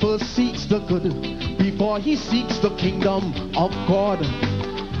he first seeks the good before he seeks the kingdom of God.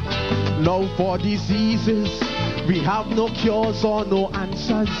 Now for diseases we have no cures or no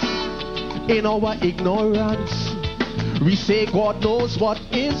answers. In our ignorance we say God knows what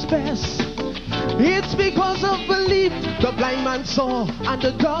is best. It's because of belief the blind man saw and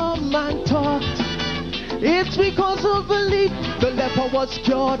the dumb man talked. It's because of belief the leper was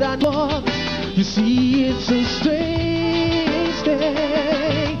cured and walked. You see, it's a strange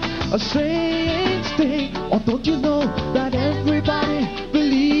thing, a strange thing. Or don't you know that everybody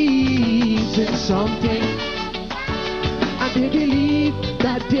believes in something? And they believe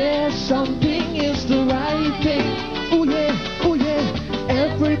that there's something is the right thing. Oh yeah,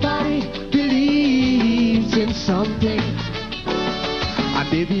 everybody believes in something. And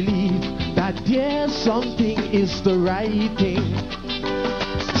they believe that there's something is the right thing.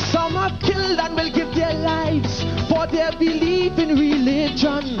 Some have killed and will give but they believe in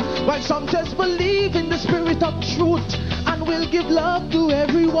religion, while some just believe in the spirit of truth and will give love to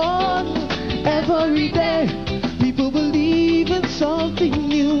everyone. Every day, people believe in something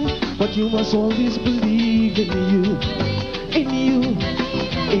new, but you must always believe in you, in you,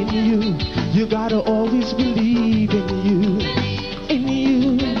 in you. You gotta always believe in you, in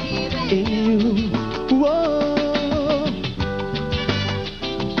you, in you. Whoa.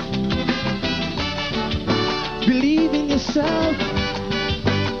 Believe in yourself.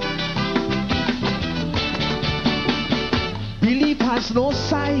 Belief has no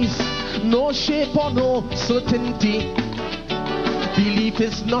size, no shape or no certainty. Belief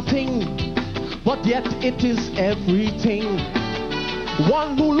is nothing, but yet it is everything.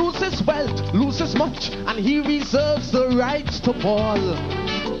 One who loses wealth loses much, and he reserves the right to fall.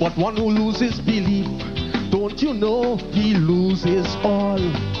 But one who loses belief, don't you know he loses all?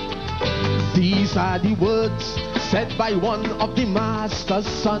 These are the words said by one of the master's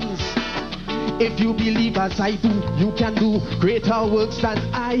sons. If you believe as I do, you can do greater works than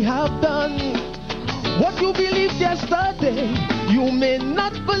I have done. What you believed yesterday, you may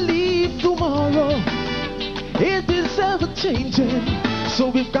not believe tomorrow. It is ever changing, so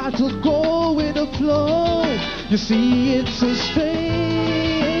we've got to go with the flow. You see, it's a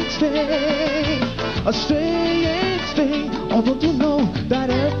strange thing, a strange thing. Oh, don't you know that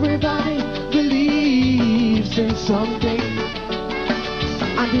everybody believes in something,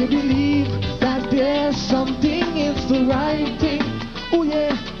 and they believe that there's something, it's the right thing. Oh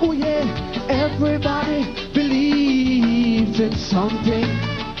yeah, oh yeah. Everybody believes in something,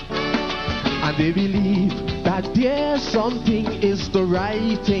 and they believe that there's something is the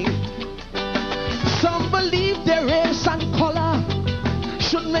right thing. Some believe their race and color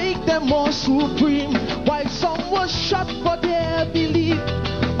should make them more supreme, while some was shot for their belief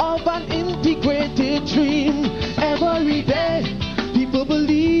of an integrated dream. Every day, people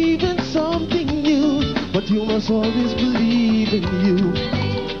believe in something new, but you must always believe in you,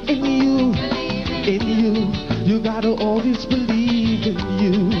 in you, in you. You gotta always believe in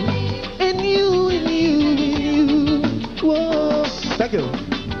you, in you, in you, in you. Whoa. Thank you.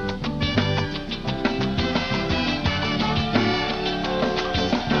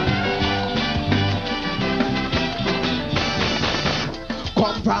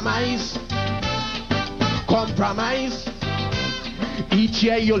 Compromise, compromise. Each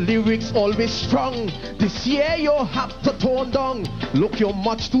year your lyrics always strong. This year you have to tone down. Look, you're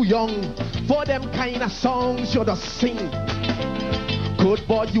much too young for them kind of songs you just sing. Good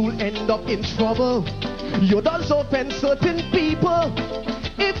boy, you'll end up in trouble. You does offend certain people.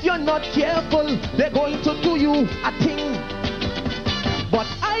 If you're not careful, they're going to do you a thing. But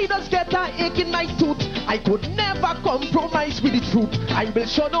I just get an ache in my tooth. I could never compromise with the truth. I will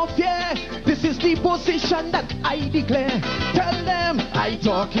show no fear. This is the position that I declare. Tell them I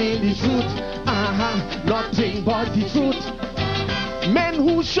talking the truth. Nothing but the truth. Men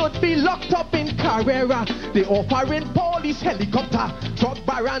who should be locked up in Carrera, they offering police helicopter. Drug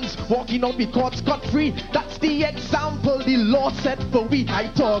barons walking on the court scot-free. That's the example the law set for we. I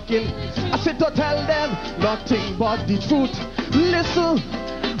talking. I said to tell them nothing but the truth. Listen,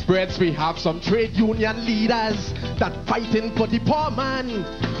 Breds, we have some trade union leaders that fighting for the poor man,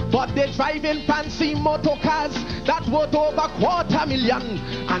 but they driving fancy motor cars that worth over $250,000.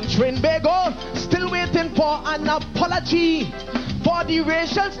 And Trinbago still waiting for an apology for the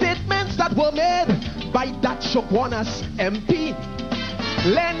racial statements that were made by that Shokwanas MP.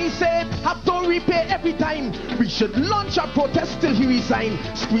 Lenny said, have to repay every time. We should launch a protest till he resign.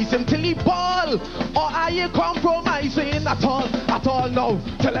 Squeeze him till he ball. Or are you compromising at all? At all now.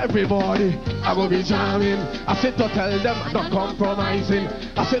 Tell everybody I will be jamming. I said to tell them I'm not compromising.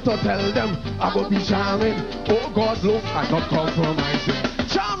 I said to tell them I will be jamming. Oh God, look, I'm not compromising.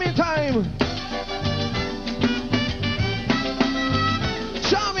 Jamming time.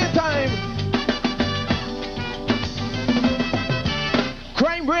 Jamming time.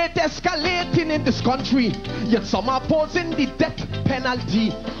 Crime rate escalating in this country, yet some are opposing the death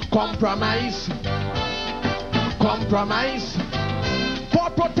penalty. Compromise, compromise. For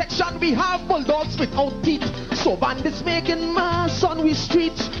protection we have bulldogs without teeth, so bandits making mass on we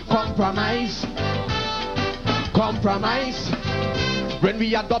streets. Compromise, compromise. When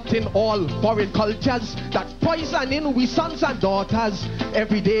we adopting all foreign cultures that poisoning we sons and daughters.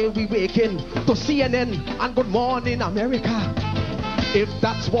 Every day we waking to CNN and Good Morning America. If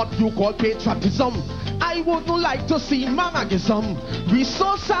that's what you call patriotism, I wouldn't like to see mamagism. We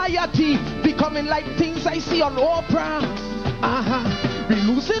society becoming like things I see on Oprah. We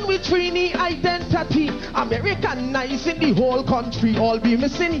losing with Trini identity, Americanizing the whole country, all be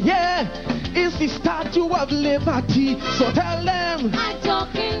missing here. is the Statue of Liberty. So tell them I'm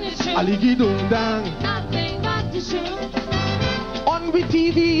talking the truth. Aligi Dung Dang. Nothing but the truth. On with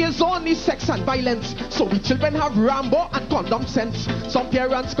TV is only sex and violence. So we children have Rambo and condom sense. Some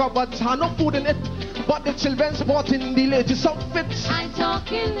parents cupboards have no food in it, but the children sport in the latest outfits. I'm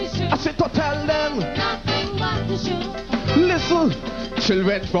talking the truth. I said to tell them Nothing but the truth. listen,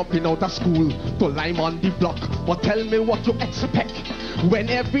 children dropping out of school to lime on the block. But tell me what you expect when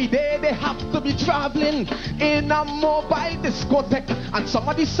every day they have to be traveling in a mobile discotheque. And some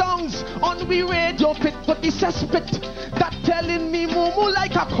of the songs on the radio fit for the cesspit. That telling me moo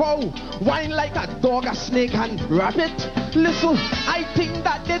like a cow, whine like a dog, a snake and rabbit. Listen, I think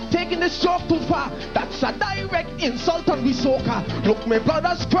that they're taking the show too far. That's a direct insult on we soca. Look, my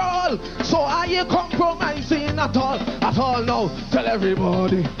brothers crawl, so are you compromising at all? At all now, tell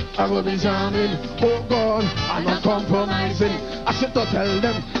everybody I will be jamming. Oh God, I'm not compromising. I said to tell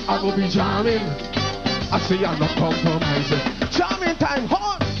them I will be jamming. I say I'm not compromising. Jamming time,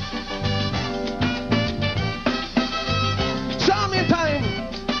 hot. Jamming time.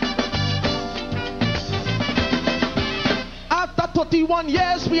 After 31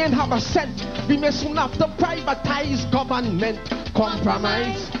 years, we ain't have a cent. We may soon have to privatize government.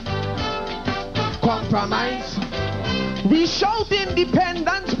 Compromise. Compromise. We shout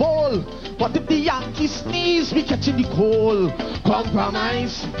Independence Ball, but if the Yankees sneeze, we catch in the cold.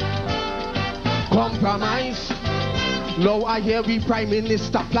 Compromise. Compromise. Now I hear we Prime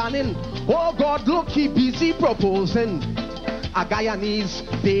Minister planning. Oh God, look, he busy proposing a Guyanese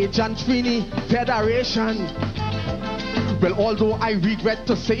Page and Trini Federation. Well, although I regret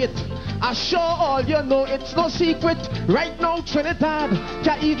to say it, I sure all you know it's no secret. Right now Trinidad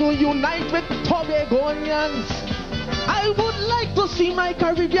can even unite with Tobagonians. I would like to see my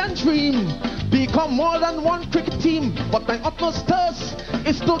Caribbean dream become more than one cricket team, but my utmost thirst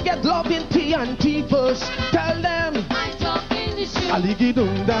is to get love in TNT first. Tell them I'm talking the truth. Aligi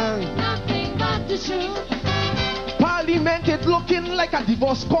Dung Dang. Nothing but the truth. Parliament is looking like a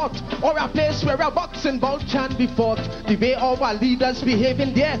divorce court or a place where a boxing bout can be fought. The way our leaders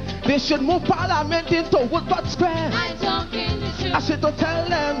behaving there, they should move Parliament into Woodward Square. I'm talking the truth. I said to tell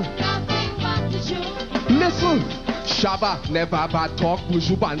them Nothing but the truth. listen, Shabba never bad talk,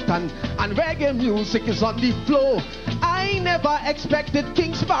 Buju Bantan, and reggae music is on the floor. I never expected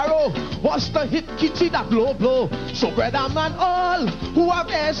King Sparrow was the hit kitty that blow blow. So brother man, all who have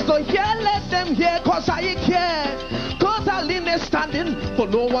ears to hear, let them hear, cause I care. Totally standing for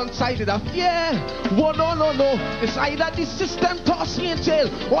no one-sided affair. Whoa, no, no, no, it's either the system toss me in jail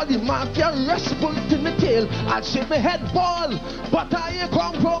or the mafia rest pull in my tail. I'll shake my head ball, but I ain't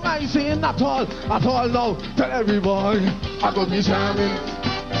compromising at all now. Tell everybody I'm gonna be jamming.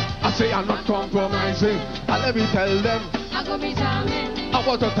 I say I'm not compromising. And let me tell them I'm gonna be jamming. I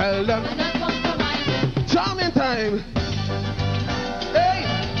want to tell them I'm not compromising. jamming time. Hey!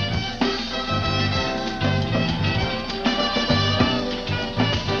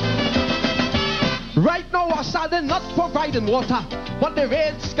 Right now our side not providing water, but the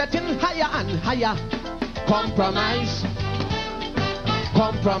rate's getting higher and higher. Compromise.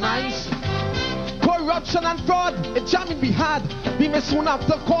 Compromise. Corruption and fraud, a jamming we had. We may soon have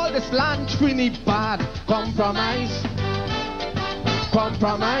to call this land Trinidad. Compromise.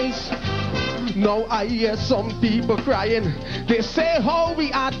 Compromise. Now I hear some people crying. They say how we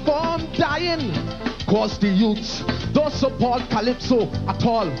had fun dying, cause the youths don't support Calypso at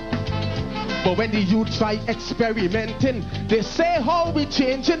all. But when the youth try experimenting, they say how we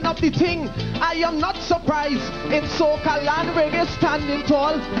changing up the thing. I am not surprised in soca land reggae standing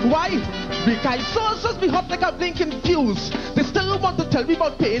tall. Why? Because sources be hot like a blinking fuse. They still want to tell me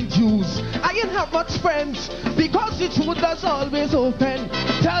about paying dues. I ain't have much friends because the truth does always open.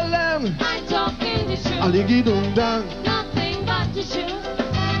 Tell them I'm talking the truth. Aligi Dung Dang. Nothing but the truth.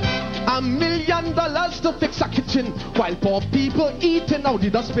 $1 million to fix a kitchen while poor people eating out the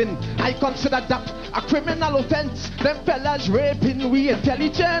dustbin. I consider that a criminal offense. Them fellas raping we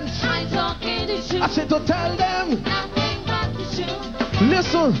intelligence. I'm talking the truth. I said to tell them Nothing but the truth.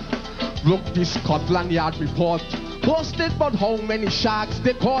 listen, look this Scotland Yard report posted about how many sharks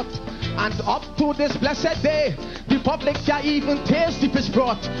they caught. And up to this blessed day, the public can even taste the fish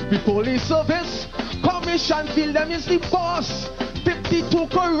broth. The police service commission feel them is the boss. 52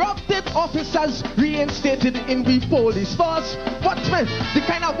 corrupted officers reinstated in the police force. Watch me, the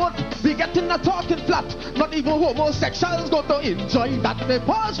kind of what we get in a talking flat. Not even homosexuals go to enjoy that. They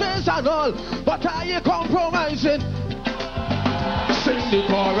pause face and all, but are you compromising? Sing the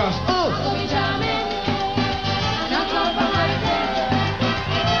chorus. I'm gonna be jamming. I'm not compromising.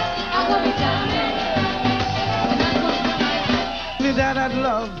 I'm gonna be jamming. I'm not compromising. Trinidad had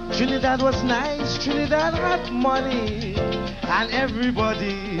love, Trinidad was nice, Trinidad had money, and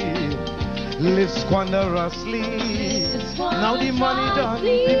everybody lives squanderously. Now the money done,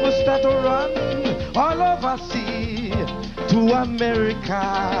 people start to run all over sea to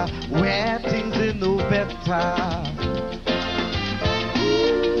America, where things are no better.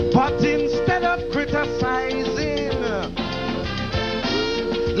 But instead of criticizing,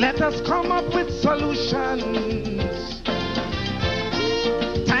 let us come up with solutions.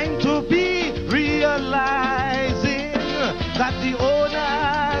 Time to be realizing that the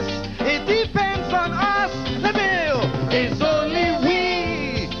owners, it depends on us. It's only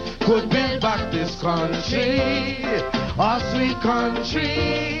we could build back this country, our sweet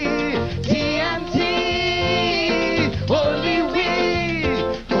country, TNT. Only we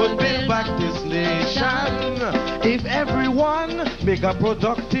could build back this nation if everyone make a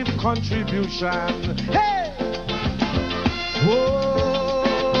productive contribution. Hey! Whoa!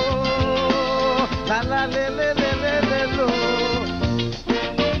 La la le le le le le lo.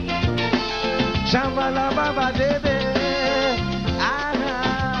 Shamba la baba debe.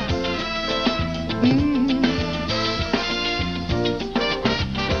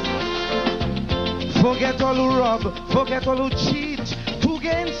 Forget all who rob, forget all who cheat, to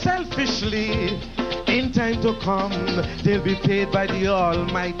gain selfishly. In time to come, they'll be paid by the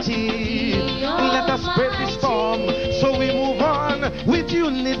Almighty. Let us brave the storm, so we move on with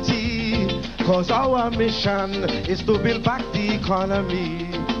unity. Cause our mission is to build back the economy.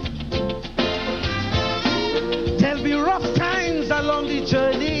 There'll be rough times along the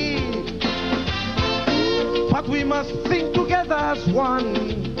journey, but we must think together as one.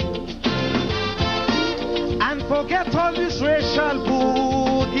 And forget all this racial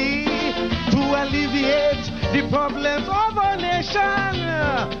boogie to alleviate the problems of our nation.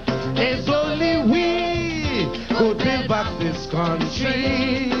 It's only we could build back this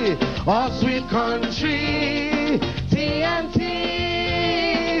country, our sweet country, TNT.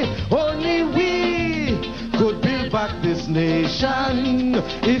 Only we could build back this nation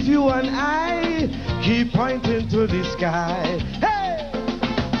if you and I keep pointing to the sky. Hey!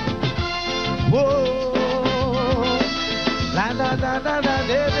 Whoa! La da da da da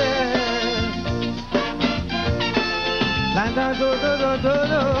da da. La da do do do do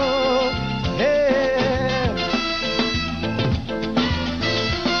do. Hey.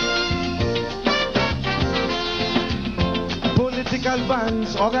 Political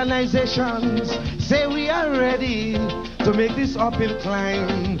bands, organizations say we are ready to make this uphill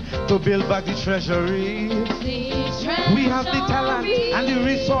climb to build back the treasury. We have the talent and the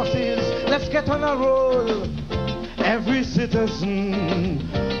resources. Let's get on a roll. Every citizen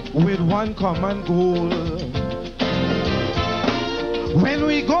with one common goal. When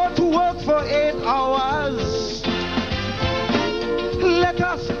we go to work for 8 hours, let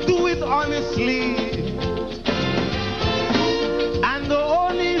us do it honestly. And don't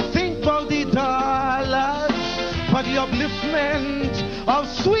only think about the dollars, but the upliftment of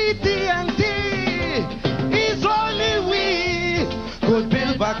sweet TNT. Is only we could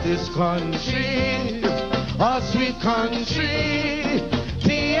build back this country, our sweet country,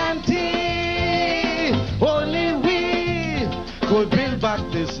 TNT. Only we could build back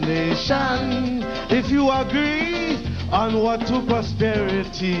this nation. If you agree on what to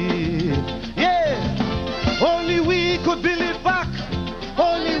prosperity, yeah. Only we could build it back.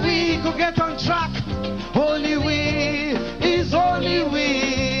 Only we could get on track. Only we is only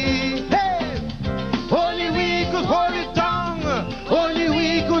we. Hey, only we could hold it down. Only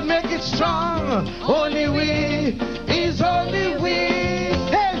we could make it strong. Only we is only we.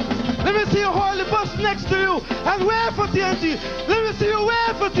 Hey, let me see you hold the bus next to you and wave for TNT. Let me see you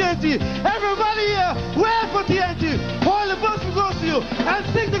wave for TNT. Everybody here, wave for TNT. Hold the bus close to you and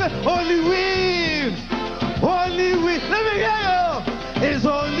sing together. Only we, only we. Let me hear you. It's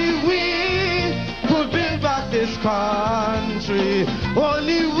only we could build back this country.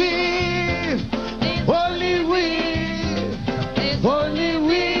 Only we, only we, only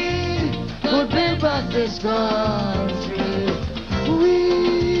we could build back this country.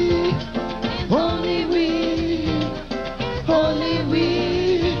 We, only we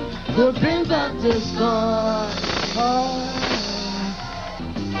could build back this country.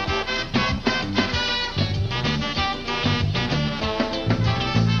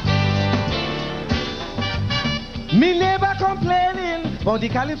 Me neighbor complaining about the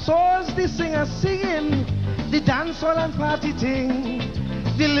calypsos, the singers singing, the dancehall and party thing.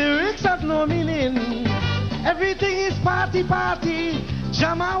 The lyrics have no meaning. Everything is party, party.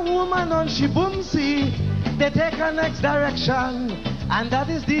 Jam a woman on she boomsy. They take her next direction, and that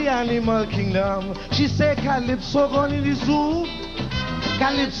is the animal kingdom. She say Calypso gone in the zoo.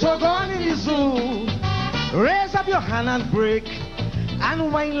 Calypso gone in the zoo. Raise up your hand and break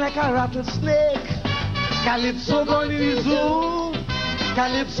and whine like a rattlesnake. Calypso gone in the zoo.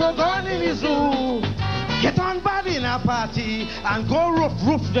 Calypso gone in the zoo. Get on bad in a party and go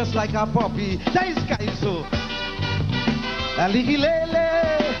roof just like a puppy. That is Calypso.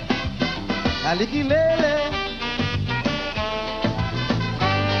 Alikilele, alikilele.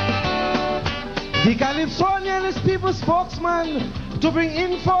 The Calypsonian is people's spokesman to bring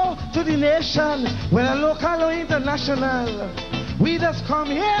info to the nation, whether local or international. We just come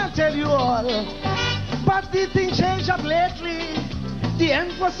here and tell you all. But the thing changed up lately. The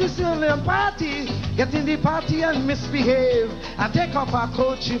emphasis on the party, get in the party and misbehave, and take up a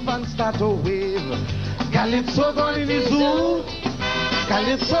courtship and start to wave. Calypso gone in the zoo.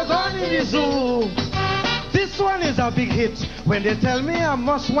 Calypso gone in the zoo. This one is a big hit. When they tell me I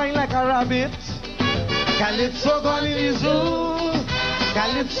must whine like a rabbit. Calypso gone in the zoo.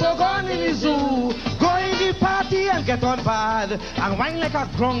 Calypso gone in the zoo. Go in the party and get on bad and whine like a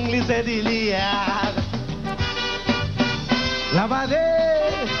grung lizard in the yard.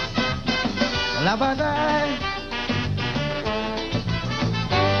 Labade, labade.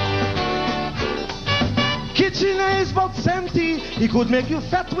 Kitchener is about 70. He could make you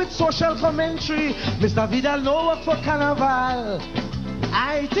fat with social commentary. Mr. Vidal no work for carnival.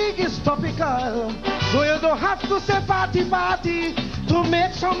 I think it's topical. So you don't have to say party party to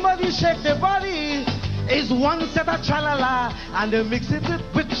make somebody shake their body. It's one set of chalala and they mix it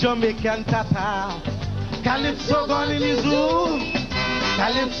with Jamaican tata. Calypso gone in the zoo.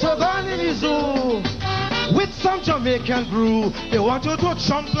 Calypso gone in the zoo. With some Jamaican brew. They want you to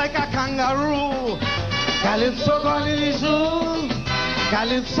jump like a kangaroo. Calypso gone in the zoo.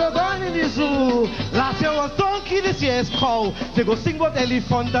 Calypso gone in the zoo. Last year was donkey, this year is cow. They go sing about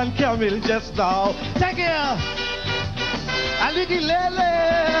elephant and camel just now. Take care.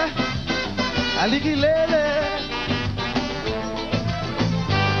 Alikilele. Alikilele.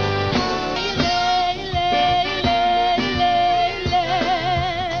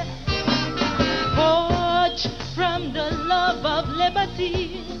 Forge from the love of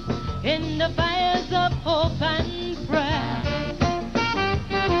liberty in the fires of hope and prayer.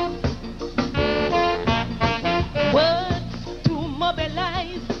 Words to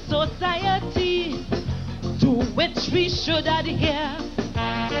mobilize society, to which we should adhere.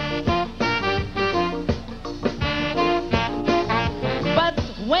 But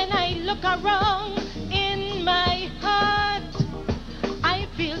when I look around in my heart, I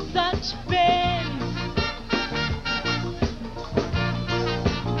feel such pain.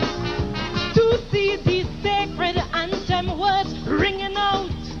 To see these sacred anthem words ringing out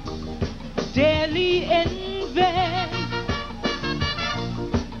daily in vain.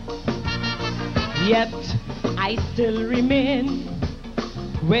 Yet I still remain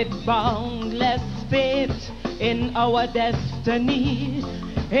with boundless faith in our destiny,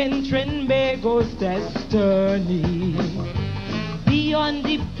 in Trinbago's destiny. Beyond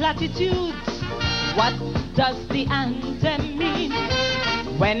the platitudes, what does the anthem mean?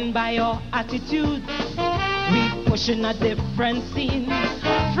 When by our attitudes we pushing a different scene.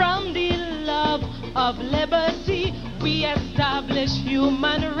 From the love of liberty we establish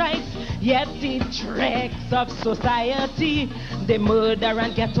human rights, yet the dregs of society they murder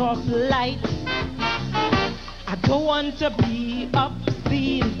and get off light. I don't want to be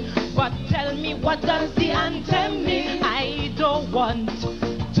obscene, but tell me, what does the anthem mean? I don't want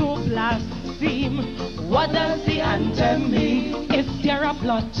to blaspheme. What does the anthem mean? Is there a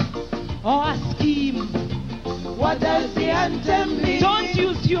plot or a scheme? What does the anthem mean? Don't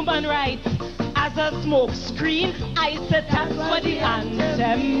use human rights as a smoke screen. I said that's what the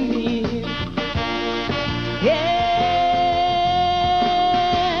anthem means. Yeah.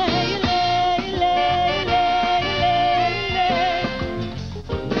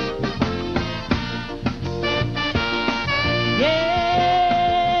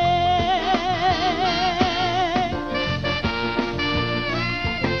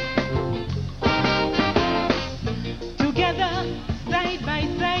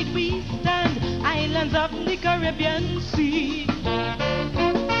 Of the Caribbean Sea.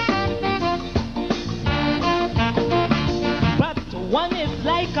 But one is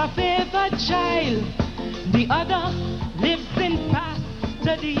like a favored child, the other lives in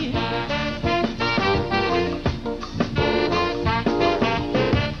custody.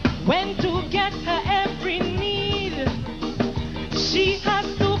 When to get her every need, she has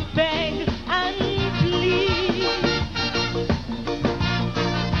to beg and plead.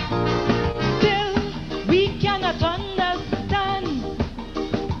 Understand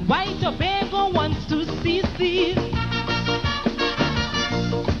why Tobago wants to secede.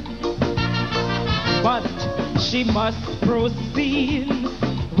 but she must proceed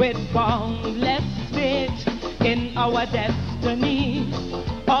with boundless faith in our destiny,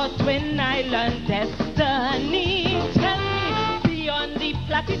 our twin island destiny. Tell me, beyond the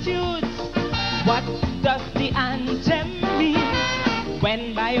platitudes, what does the anthem mean?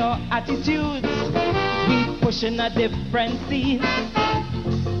 When by our attitudes we push in a different scene.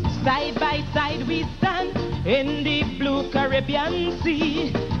 Side by side we stand in the blue Caribbean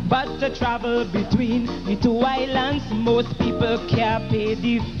Sea, but to travel between the two islands, most people can't pay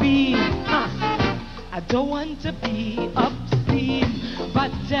the fee. I don't want to be obscene,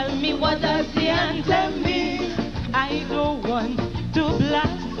 but tell me, what does the anthem mean? I don't want to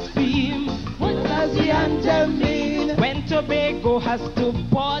blaspheme. What does the anthem mean? When Tobago has to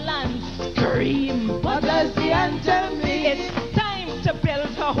bawl and scream. What does the anthem mean? It's time to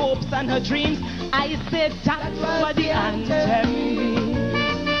build her hopes and her dreams. I said that's what the anthem means.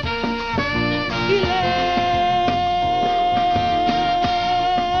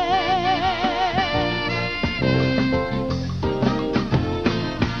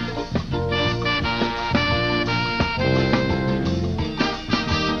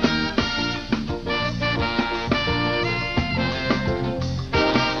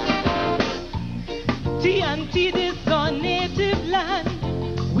 TNT, this our native land,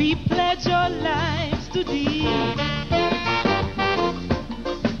 we pledge our lives to thee.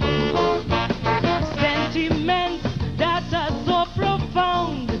 Sentiments that are so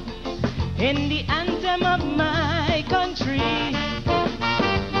profound in the anthem of my country.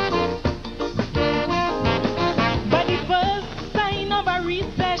 But the first sign of a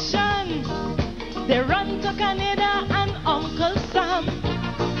recession, they run to Canada and Uncle Sam.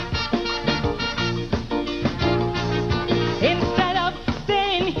 Instead of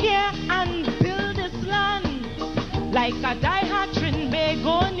staying here and build this land like a die-hard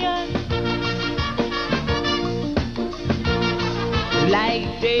Trinbagonian,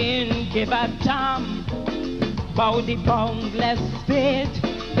 like they didn't give a damn about the boundless faith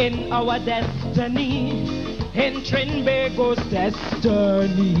in our destiny, in Trinbago's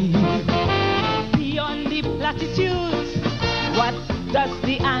destiny. Beyond the platitudes, what does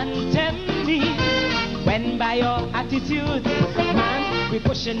the anthem mean? When by our attitudes, man, we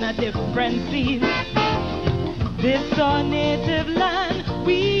pushing a different scene. This our native land,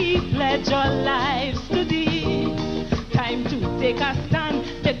 we pledge our lives to thee. Time to take a stand,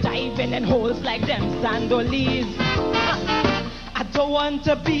 to dive in holes like them sandolies. I don't want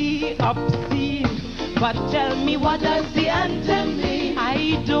to be obscene, but tell me, what does the anthem mean?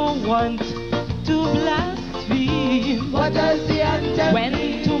 I don't want to blaspheme. What does the anthem mean?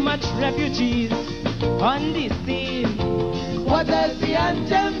 When too much refugees on the scene. What does the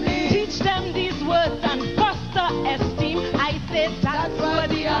anthem mean? Teach them these words and foster esteem. I say that's what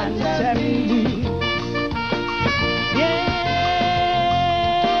the anthem means. Yeah.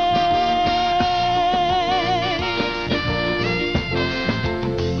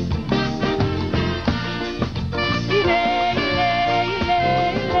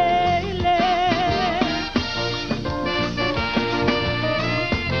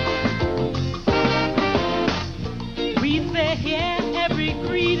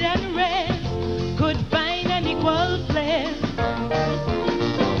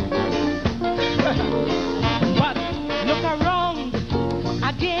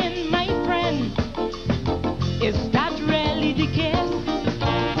 Is that really the case?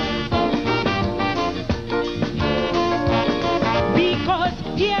 Because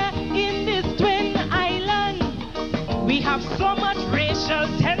here in this twin island, we have so much racial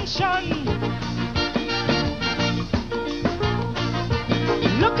tension.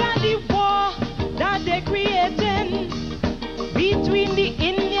 Look at the war that they're creating between the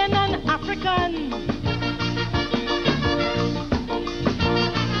Indian and African.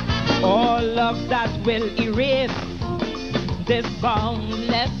 All of that will erase this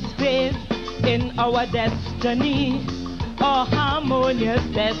boundless faith in our destiny, our harmonious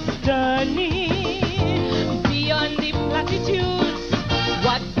destiny. Beyond the platitudes,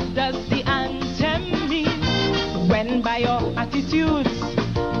 what does the anthem mean? When by our attitudes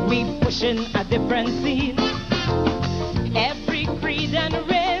we push in a different scene. Every creed and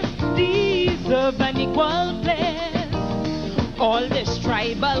race deserve an equal place. All this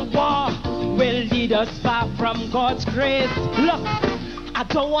tribal war will lead us far from God's grace. Look, I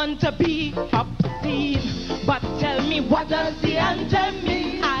don't want to be obscene, but tell me, what does the anthem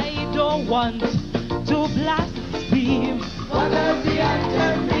mean? I don't want to blaspheme. What does the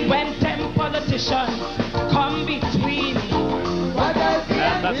anthem mean? When 10 politicians come between. What does the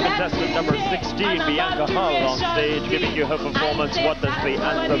and that's contestant number 16, Bianca Hull, on stage, giving you her performance, What Does the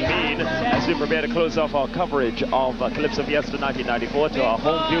Anthem Mean? we prepare to close off our coverage of Calypso Fiesta 1994 to our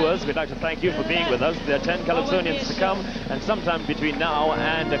home viewers, we'd like to thank you for being with us. There are 10 Calypsonians to come, and sometime between now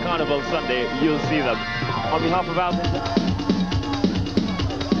and Carnival Sunday, you'll see them. On behalf of our...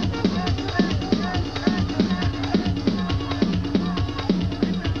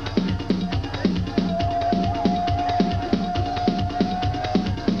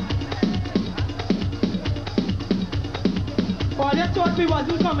 Thought we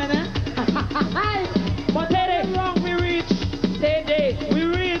wasn't coming, eh? But they wrong, we reached. We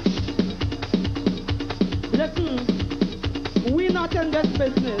reached. Listen, we not in this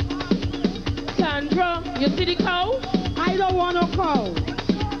business. Sandra, you see the cow? I don't want no cow.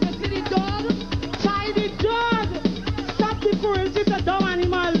 You see the dog? Try the dog. Stop the cruelty to dumb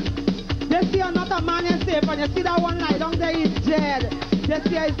animals. They see you're not a man and safe, and you see that one lie down there, he's dead. They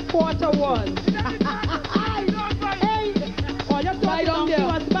see it's 4-1. Why don't you?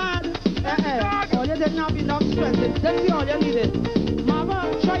 Was bad. All you didn't have enough strength. Let's see all you needed.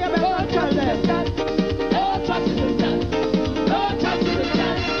 Mama, try your best to tell them. Oh, trust in the stand. Oh, trust in the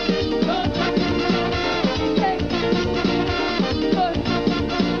stand. Oh, trust in the stand. Hey. Good.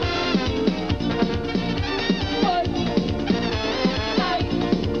 Good.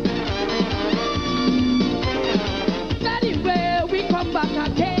 Anyway, we come back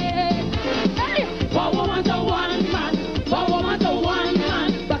again. Hey. For woman to one man. For woman to one man,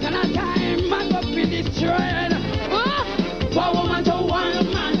 back in a time, man go feel this train. For woman to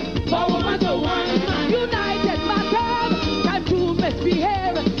one man, for woman to one man. United matter, time to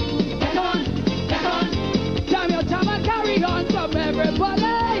misbehave. Get on, time your time and carry on from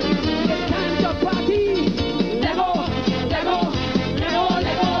everybody. It's time to party. Lego.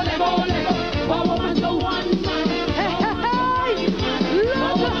 For woman to one man. Hey, look,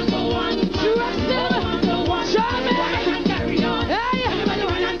 for woman to one man.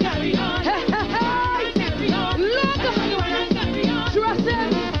 Trust them,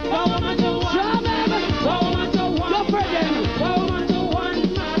 show me.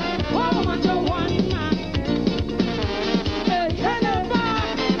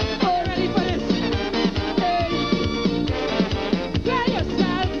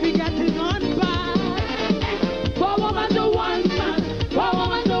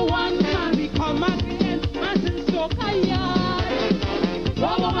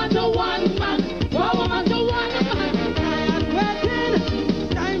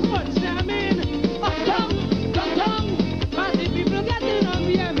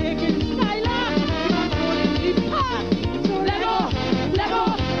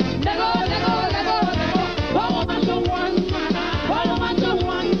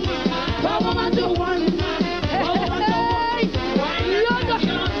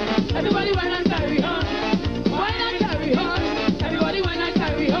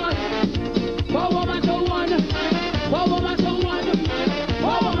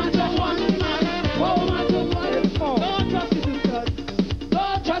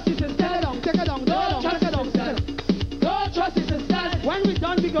 When we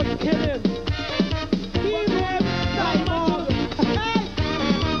done, we go to kill him. Kill him, cyborg. Hey!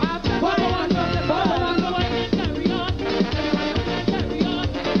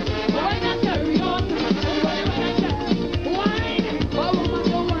 Carry on.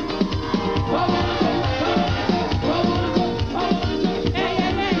 Hey,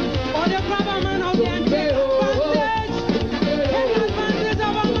 all the grabber man out there and take advantage. Take advantage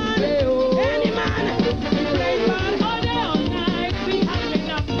of a man. Any man. Play ball all day, all night. We having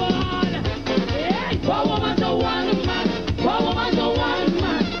a ball.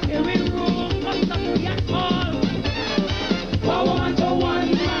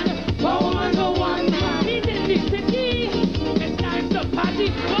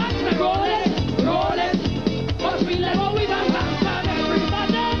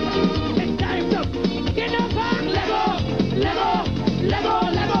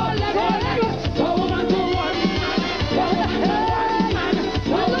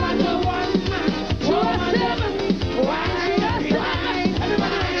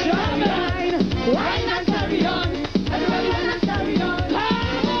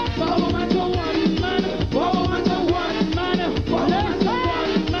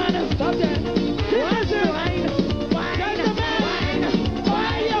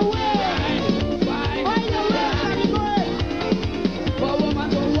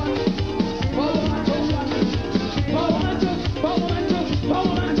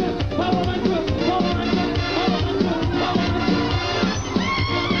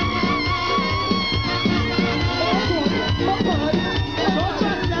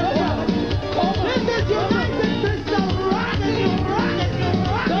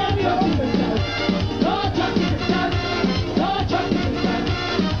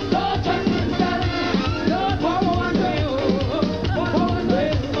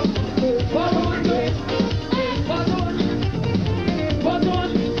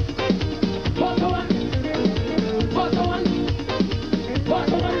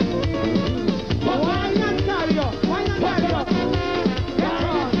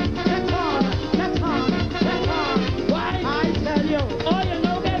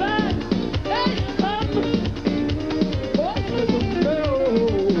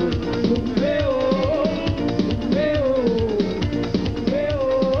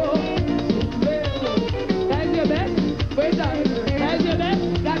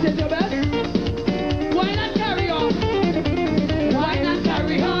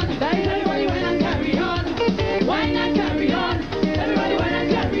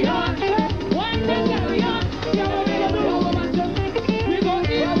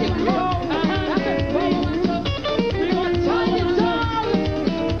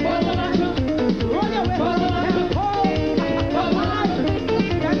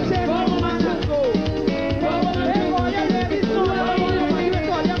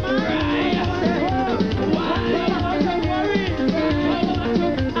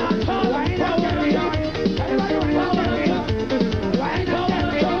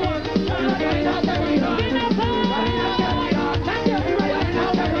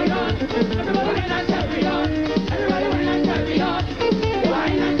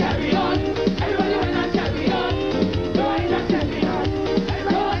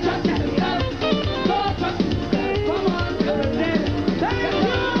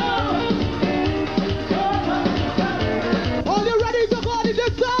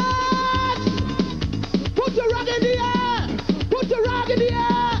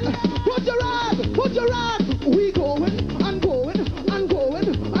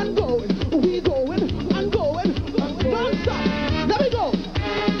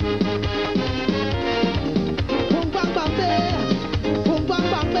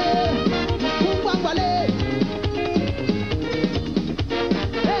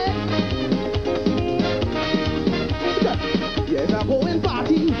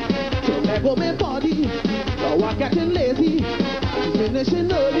 for my body. Now I'm getting lazy, I'm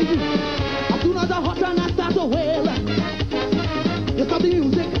finishing early. As soon as I hot and I start to wail, you stop the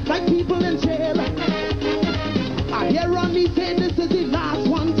music like people in jail. I hear on me saying this is the last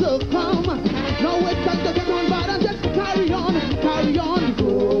one to come. Now it's time to get on board and just carry on, carry on.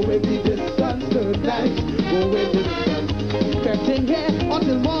 Go with the distance tonight, go with the distance. Getting here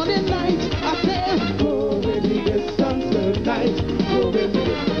until morning light. I say, go with the distance tonight, go with the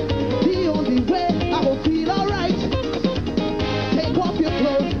distance. The only way I will feel alright. Take off your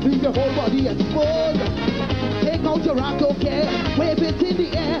clothes, leave your whole body exposed. Take out your rock, okay? Wave it in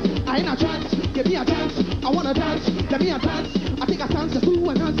the air. I ain't a chance, give me a chance. I wanna dance, let me a dance. I take a chance, just do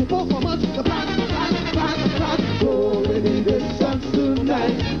a dance, the performance, the dance, dance, dance, dance. Go with the distance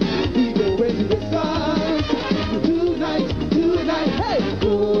tonight. We go with the distance tonight, tonight. Hey,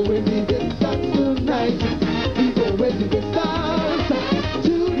 go with the distance tonight. We go with the distance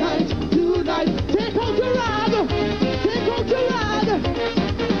tonight, tonight. Take out your rag, take out your rag.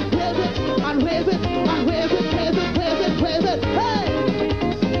 Wave it and wave it and wave it, wave it, wave it, wave it. Hey,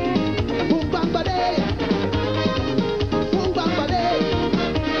 boom bang ba-day, boom bang ba-day.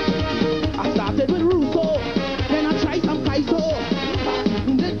 I started with Russo, then I tried some Kaiso.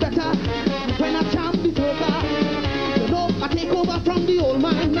 I did better when I jammed the soca. You know, I take over from the old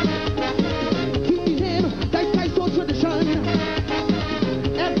man. Keep the name, that's Kaiso tradition.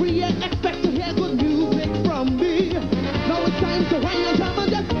 Every year expect to hear good music from me. Now it's time to wine and jam and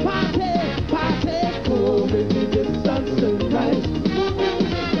just party, party. Go with the distance tonight.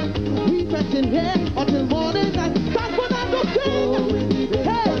 We fetching here until morning night. That's what I'm gonna sing.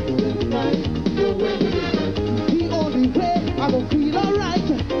 Hey, the only way I will feel alright.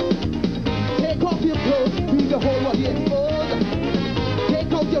 Take off your clothes, leave your whole body exposed.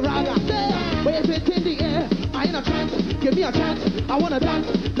 Take out your rag, I say, wave it in the air. I ain't a chance, give me a chance. I wanna dance,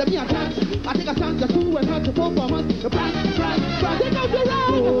 let me a dance. I take a chance, just do and have the performance. The brand, brand, brand. Take out your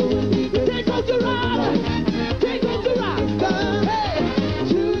rag, take out your rag, take out your rag. Hey,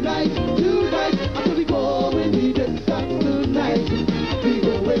 tonight, tonight, after we go with the distance tonight. We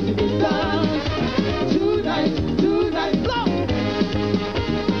go with the distance tonight, tonight. Blow!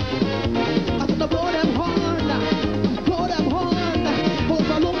 I said to blow them horn, blow them horn.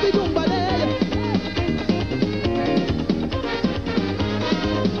 Over long the dumba day.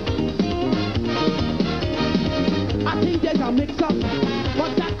 I think there's a mix-up,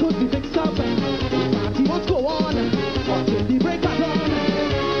 but that could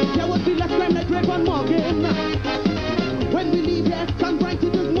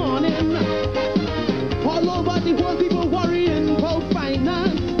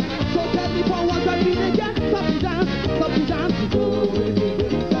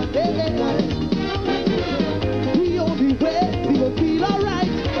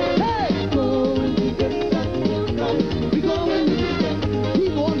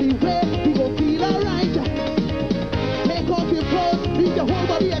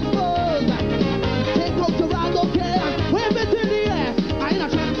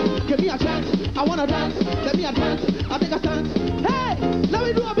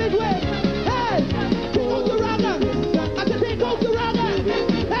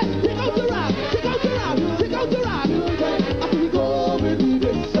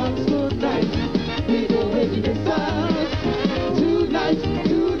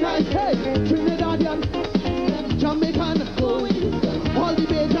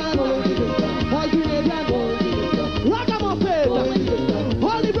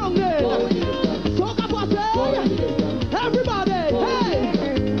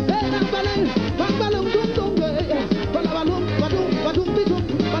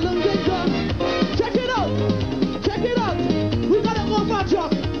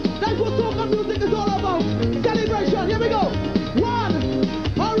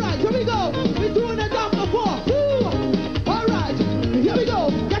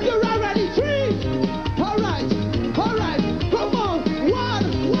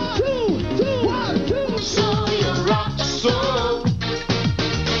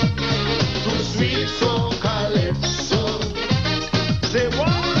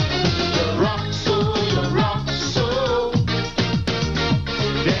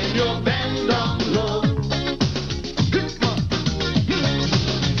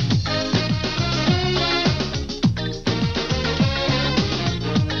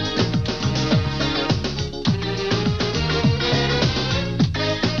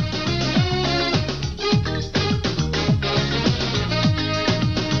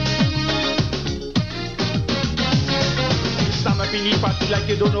party like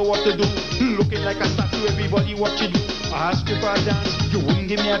you don't know what to do. Looking like a statue, everybody what you do. I ask you for a dance, you wouldn't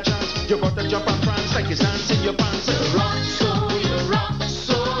give me a chance. You gotta jump and prance like it's dance in your pants. You rock so, you rock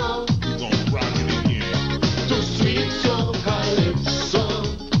so. You gon' rock it again. Too sweet, so calypso.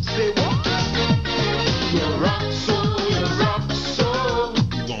 Say what? You rock so, you rock so.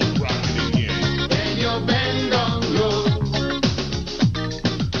 You gon' rock it again. Then you bend down low.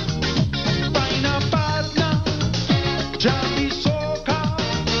 Find a partner, jam the soca.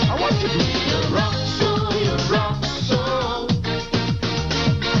 I want you to do. You rock so, you rock so.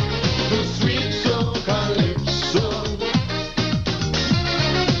 Too sweet, so calypso.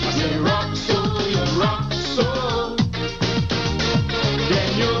 I say rock so, you rock so. Then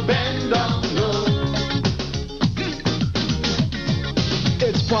you bend down low.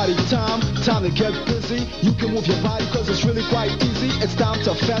 It's party time, time to get busy. You can move your body cause it's really quite easy. It's time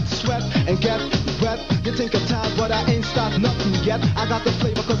to fat, sweat, and get wet. You think of time, but I ain't stopped nothing yet. I got the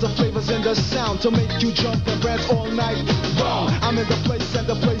flavor cause the flavor's in the sound to make you jump and dance all night long. I'm in the place and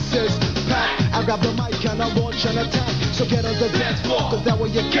the place is packed. I grab the mic and I launch an attack. So get on the dance floor cause that way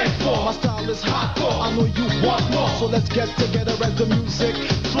you get for. My style is hardcore, I know you want more. So let's get together as the music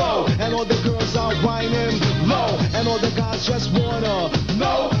flow. And all the girls are whining low. And all the guys just wanna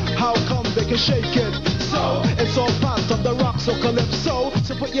know how come they can shake it. So it's all part of the rock, so calypso.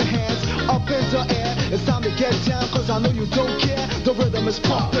 So put your hands up in the air. It's time to get down cause I know you don't care. The rhythm is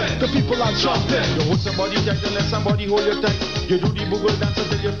pumping, the people are jumping. You hold somebody tight and let somebody hold you tight. You do the boogle dance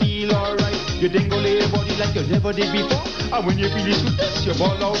until you feel alright. You dingle your body like you never did before. And when you feel the sweetness, you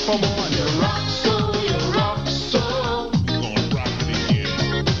ball out for more. And you rock so, you rock so. You gon' rock it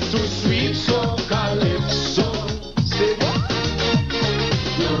again. Too sweet, so calypso. Say what?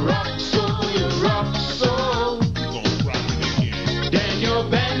 You rock so, you rock so. You gon' rock it again. Then you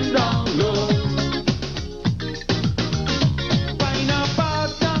bend down low. Find a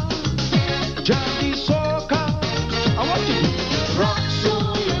partner, jam the soca. I want you to rock so,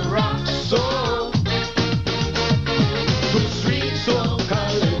 you rock so. Too sweet, so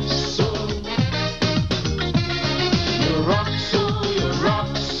calypso. You rock so, you rock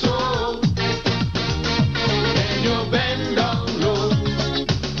so. Then you bend down low.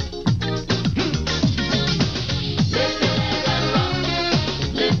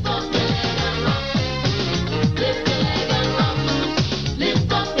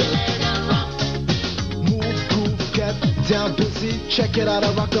 Move, groove, get down busy. Check it out,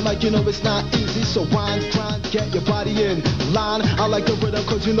 I rock them like you know it's not easy. So whine, grind, get your body in line. I like the rhythm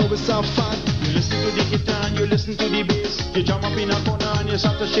cause you know it sound fine. You listen to the guitar and you listen to the bass. You jump up in a corner and you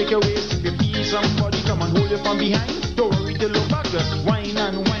start to shake your waist. If you feel somebody come and hold you from behind, don't worry to look back, just whine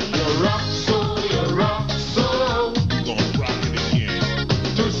and whine. You rock so, you rock so. You gon' rock it again.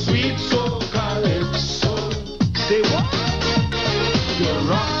 Too sweet, so calypso. Say what? You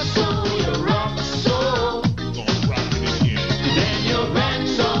rock so, you rock so. You gon' rock it again. Then you bend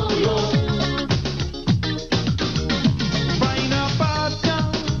down low. Find a partner,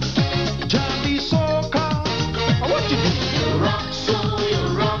 jam the soca. I want you to do. You rock so, you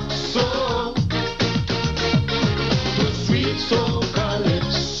rock so. Too sweet, so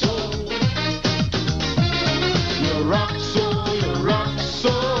calypso. You rock so, you rock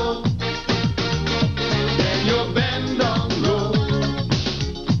so. Then you bend down low.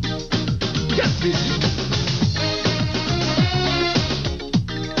 Yes, baby.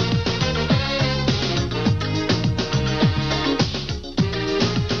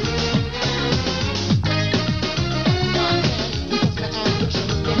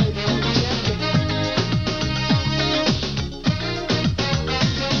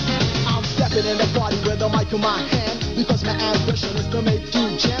 I'm stepping in the party with the mic in my hand because my ambition is to make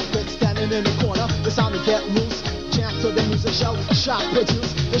you champion. Standing in the corner, it's time to get loose. Jam to the music, shout, shot,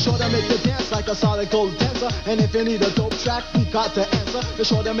 produce. It's sure to make you dance like a solid gold dancer. And if you need a dope track, we got the answer. It's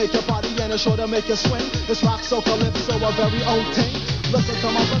sure to make you party and it's sure to make you swing. It's rock, so calypso, our very own thing. Listen to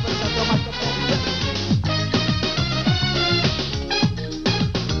my lyrics at the microphone.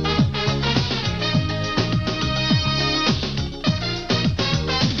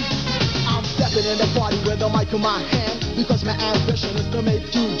 I'm stepping in the party with the mic in my hand because my ambition is to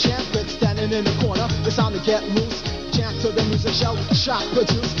make you champion. Standing in the corner, it's time to get loose. Jam to the music, shout, shot,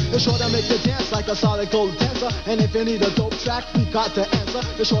 produce. It's sure to make you dance like a solid gold dancer. And if you need a dope track, we got the answer.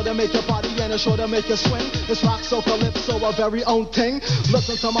 It's sure to make you party and it's sure to make you swing. It's rock, so calypso, our very own thing.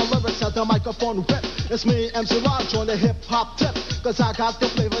 Listen to my lyrics at the microphone rip. It's me, MC Raj, on the hip-hop tip. Cause I got the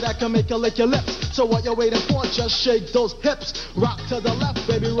flavor that can make you lick your lips. So what you waiting for? Just shake those hips. Rock to the left,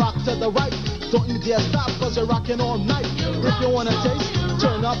 baby, rock to the right. Don't you dare stop, cause you're rocking all night. If you wanna taste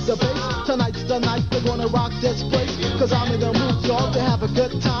turn up the bass. Tonight's the night we're gonna rock this place. Cause I'm in the mood, y'all, to have a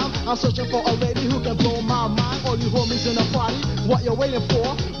good time. I'm searching for a lady who can blow my mind. All you homies in the party, what you're waiting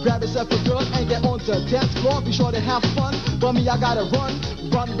for? Grab yourself a girl and get on the dance floor. Be sure to have fun. But me, I gotta run,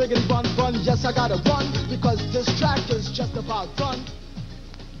 biggity run. Yes, I gotta run because this track is just about done.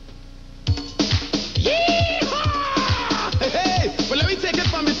 Yeehaw! Hey, well let me take it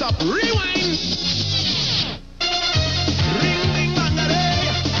from the top. Rewind. Ring ding bangare,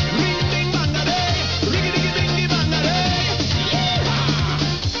 ring ding bangare, ring ding ding ding bangare. Yeehaw!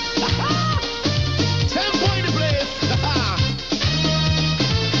 Tempo in the place.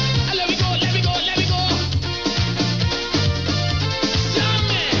 Let me go. Jam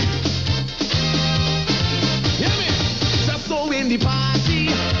me. Hear me? Just so in the party,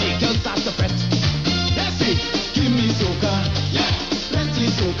 the girls start to fret. Give me soca, yeah, plenty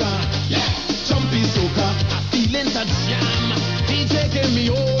soca, yeah, jumpy soca, I'm feeling the jam. DJ give me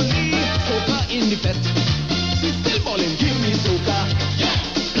only soca in the fest. She's still balling. Give me soca, yeah,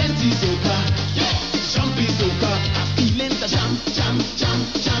 plenty soca, yeah, jumpy soca, I'm feeling the jam.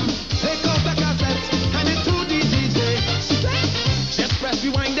 Take off the cassette, hand it to the DJ. She said, just press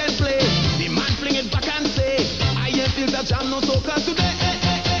rewind and play. The man fling it back and say, I ain't feel the jam, no soca today.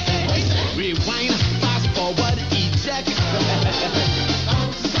 Rewind, fast forward, eject.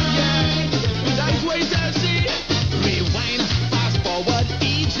 Yeah, that's what I see. Rewind, fast forward,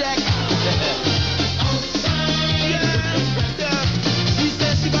 eject. Yeah. She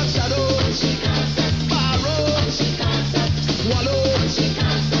says she got shadow, borrow, swallow,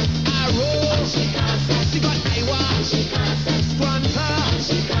 arrow. She got Iowa, Squanter,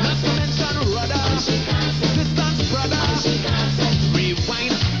 not to mention rudder, distance brother.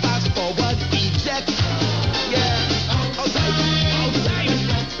 Rewind, fast forward, eject. Yeah, outside.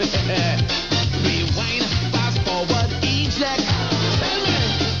 Rewind, fast forward, eject. Tell me.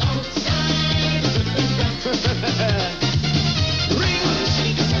 Ring.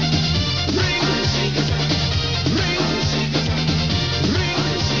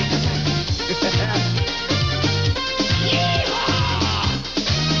 Yeehaw!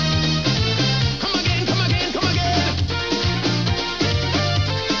 Come again.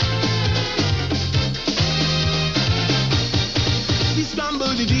 She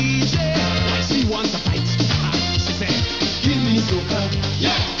scrambled the DJ like she wants to fight. She said, give me soca,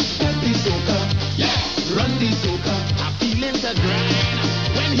 yeah, happy soca, yeah, run the soca. I'm feeling the grind.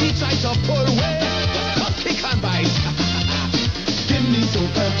 When he tried to pull away, just cut, kick and bite. Give me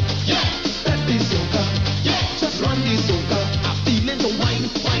soca, yeah, happy soca, yeah, just run the soca. I'm feeling the wine.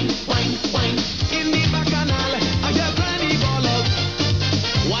 In the bacchanal, I get plenty ball out.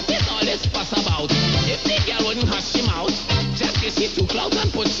 What is all this fuss about? If the girl wouldn't hush him out, just kiss it too close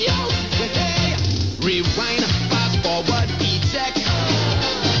and put you out. Hey, rewind, fast forward, eject.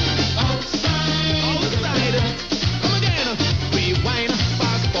 Outside. Come again. Rewind,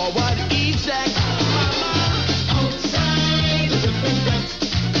 fast forward, eject. Mama. Outside.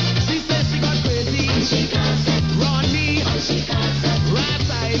 She says she got crazy. Ronnie.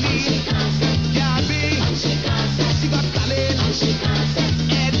 Ratiley. Gabby. She got Colin.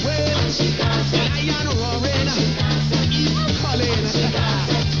 Edwin. Lion Warren. Eve Colin.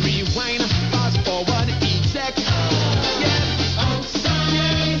 Rewind, fast forward, eject. Yes.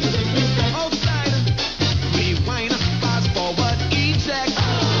 Outside. Rewind, fast forward, eject.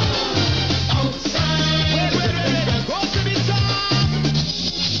 Outside. Wait. Go to the top.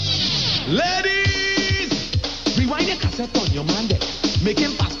 Ladies, rewind your cassette on your man deck. Make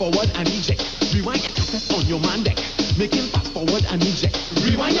him fast forward and eject. Rewind your cassette on your man deck. Make him fast forward and eject.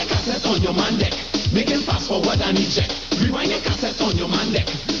 Rewind your cassette on your man deck. Make him fast forward and eject. Rewind your cassette on your man deck.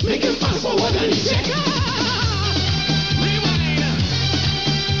 Make him fast forward and eject.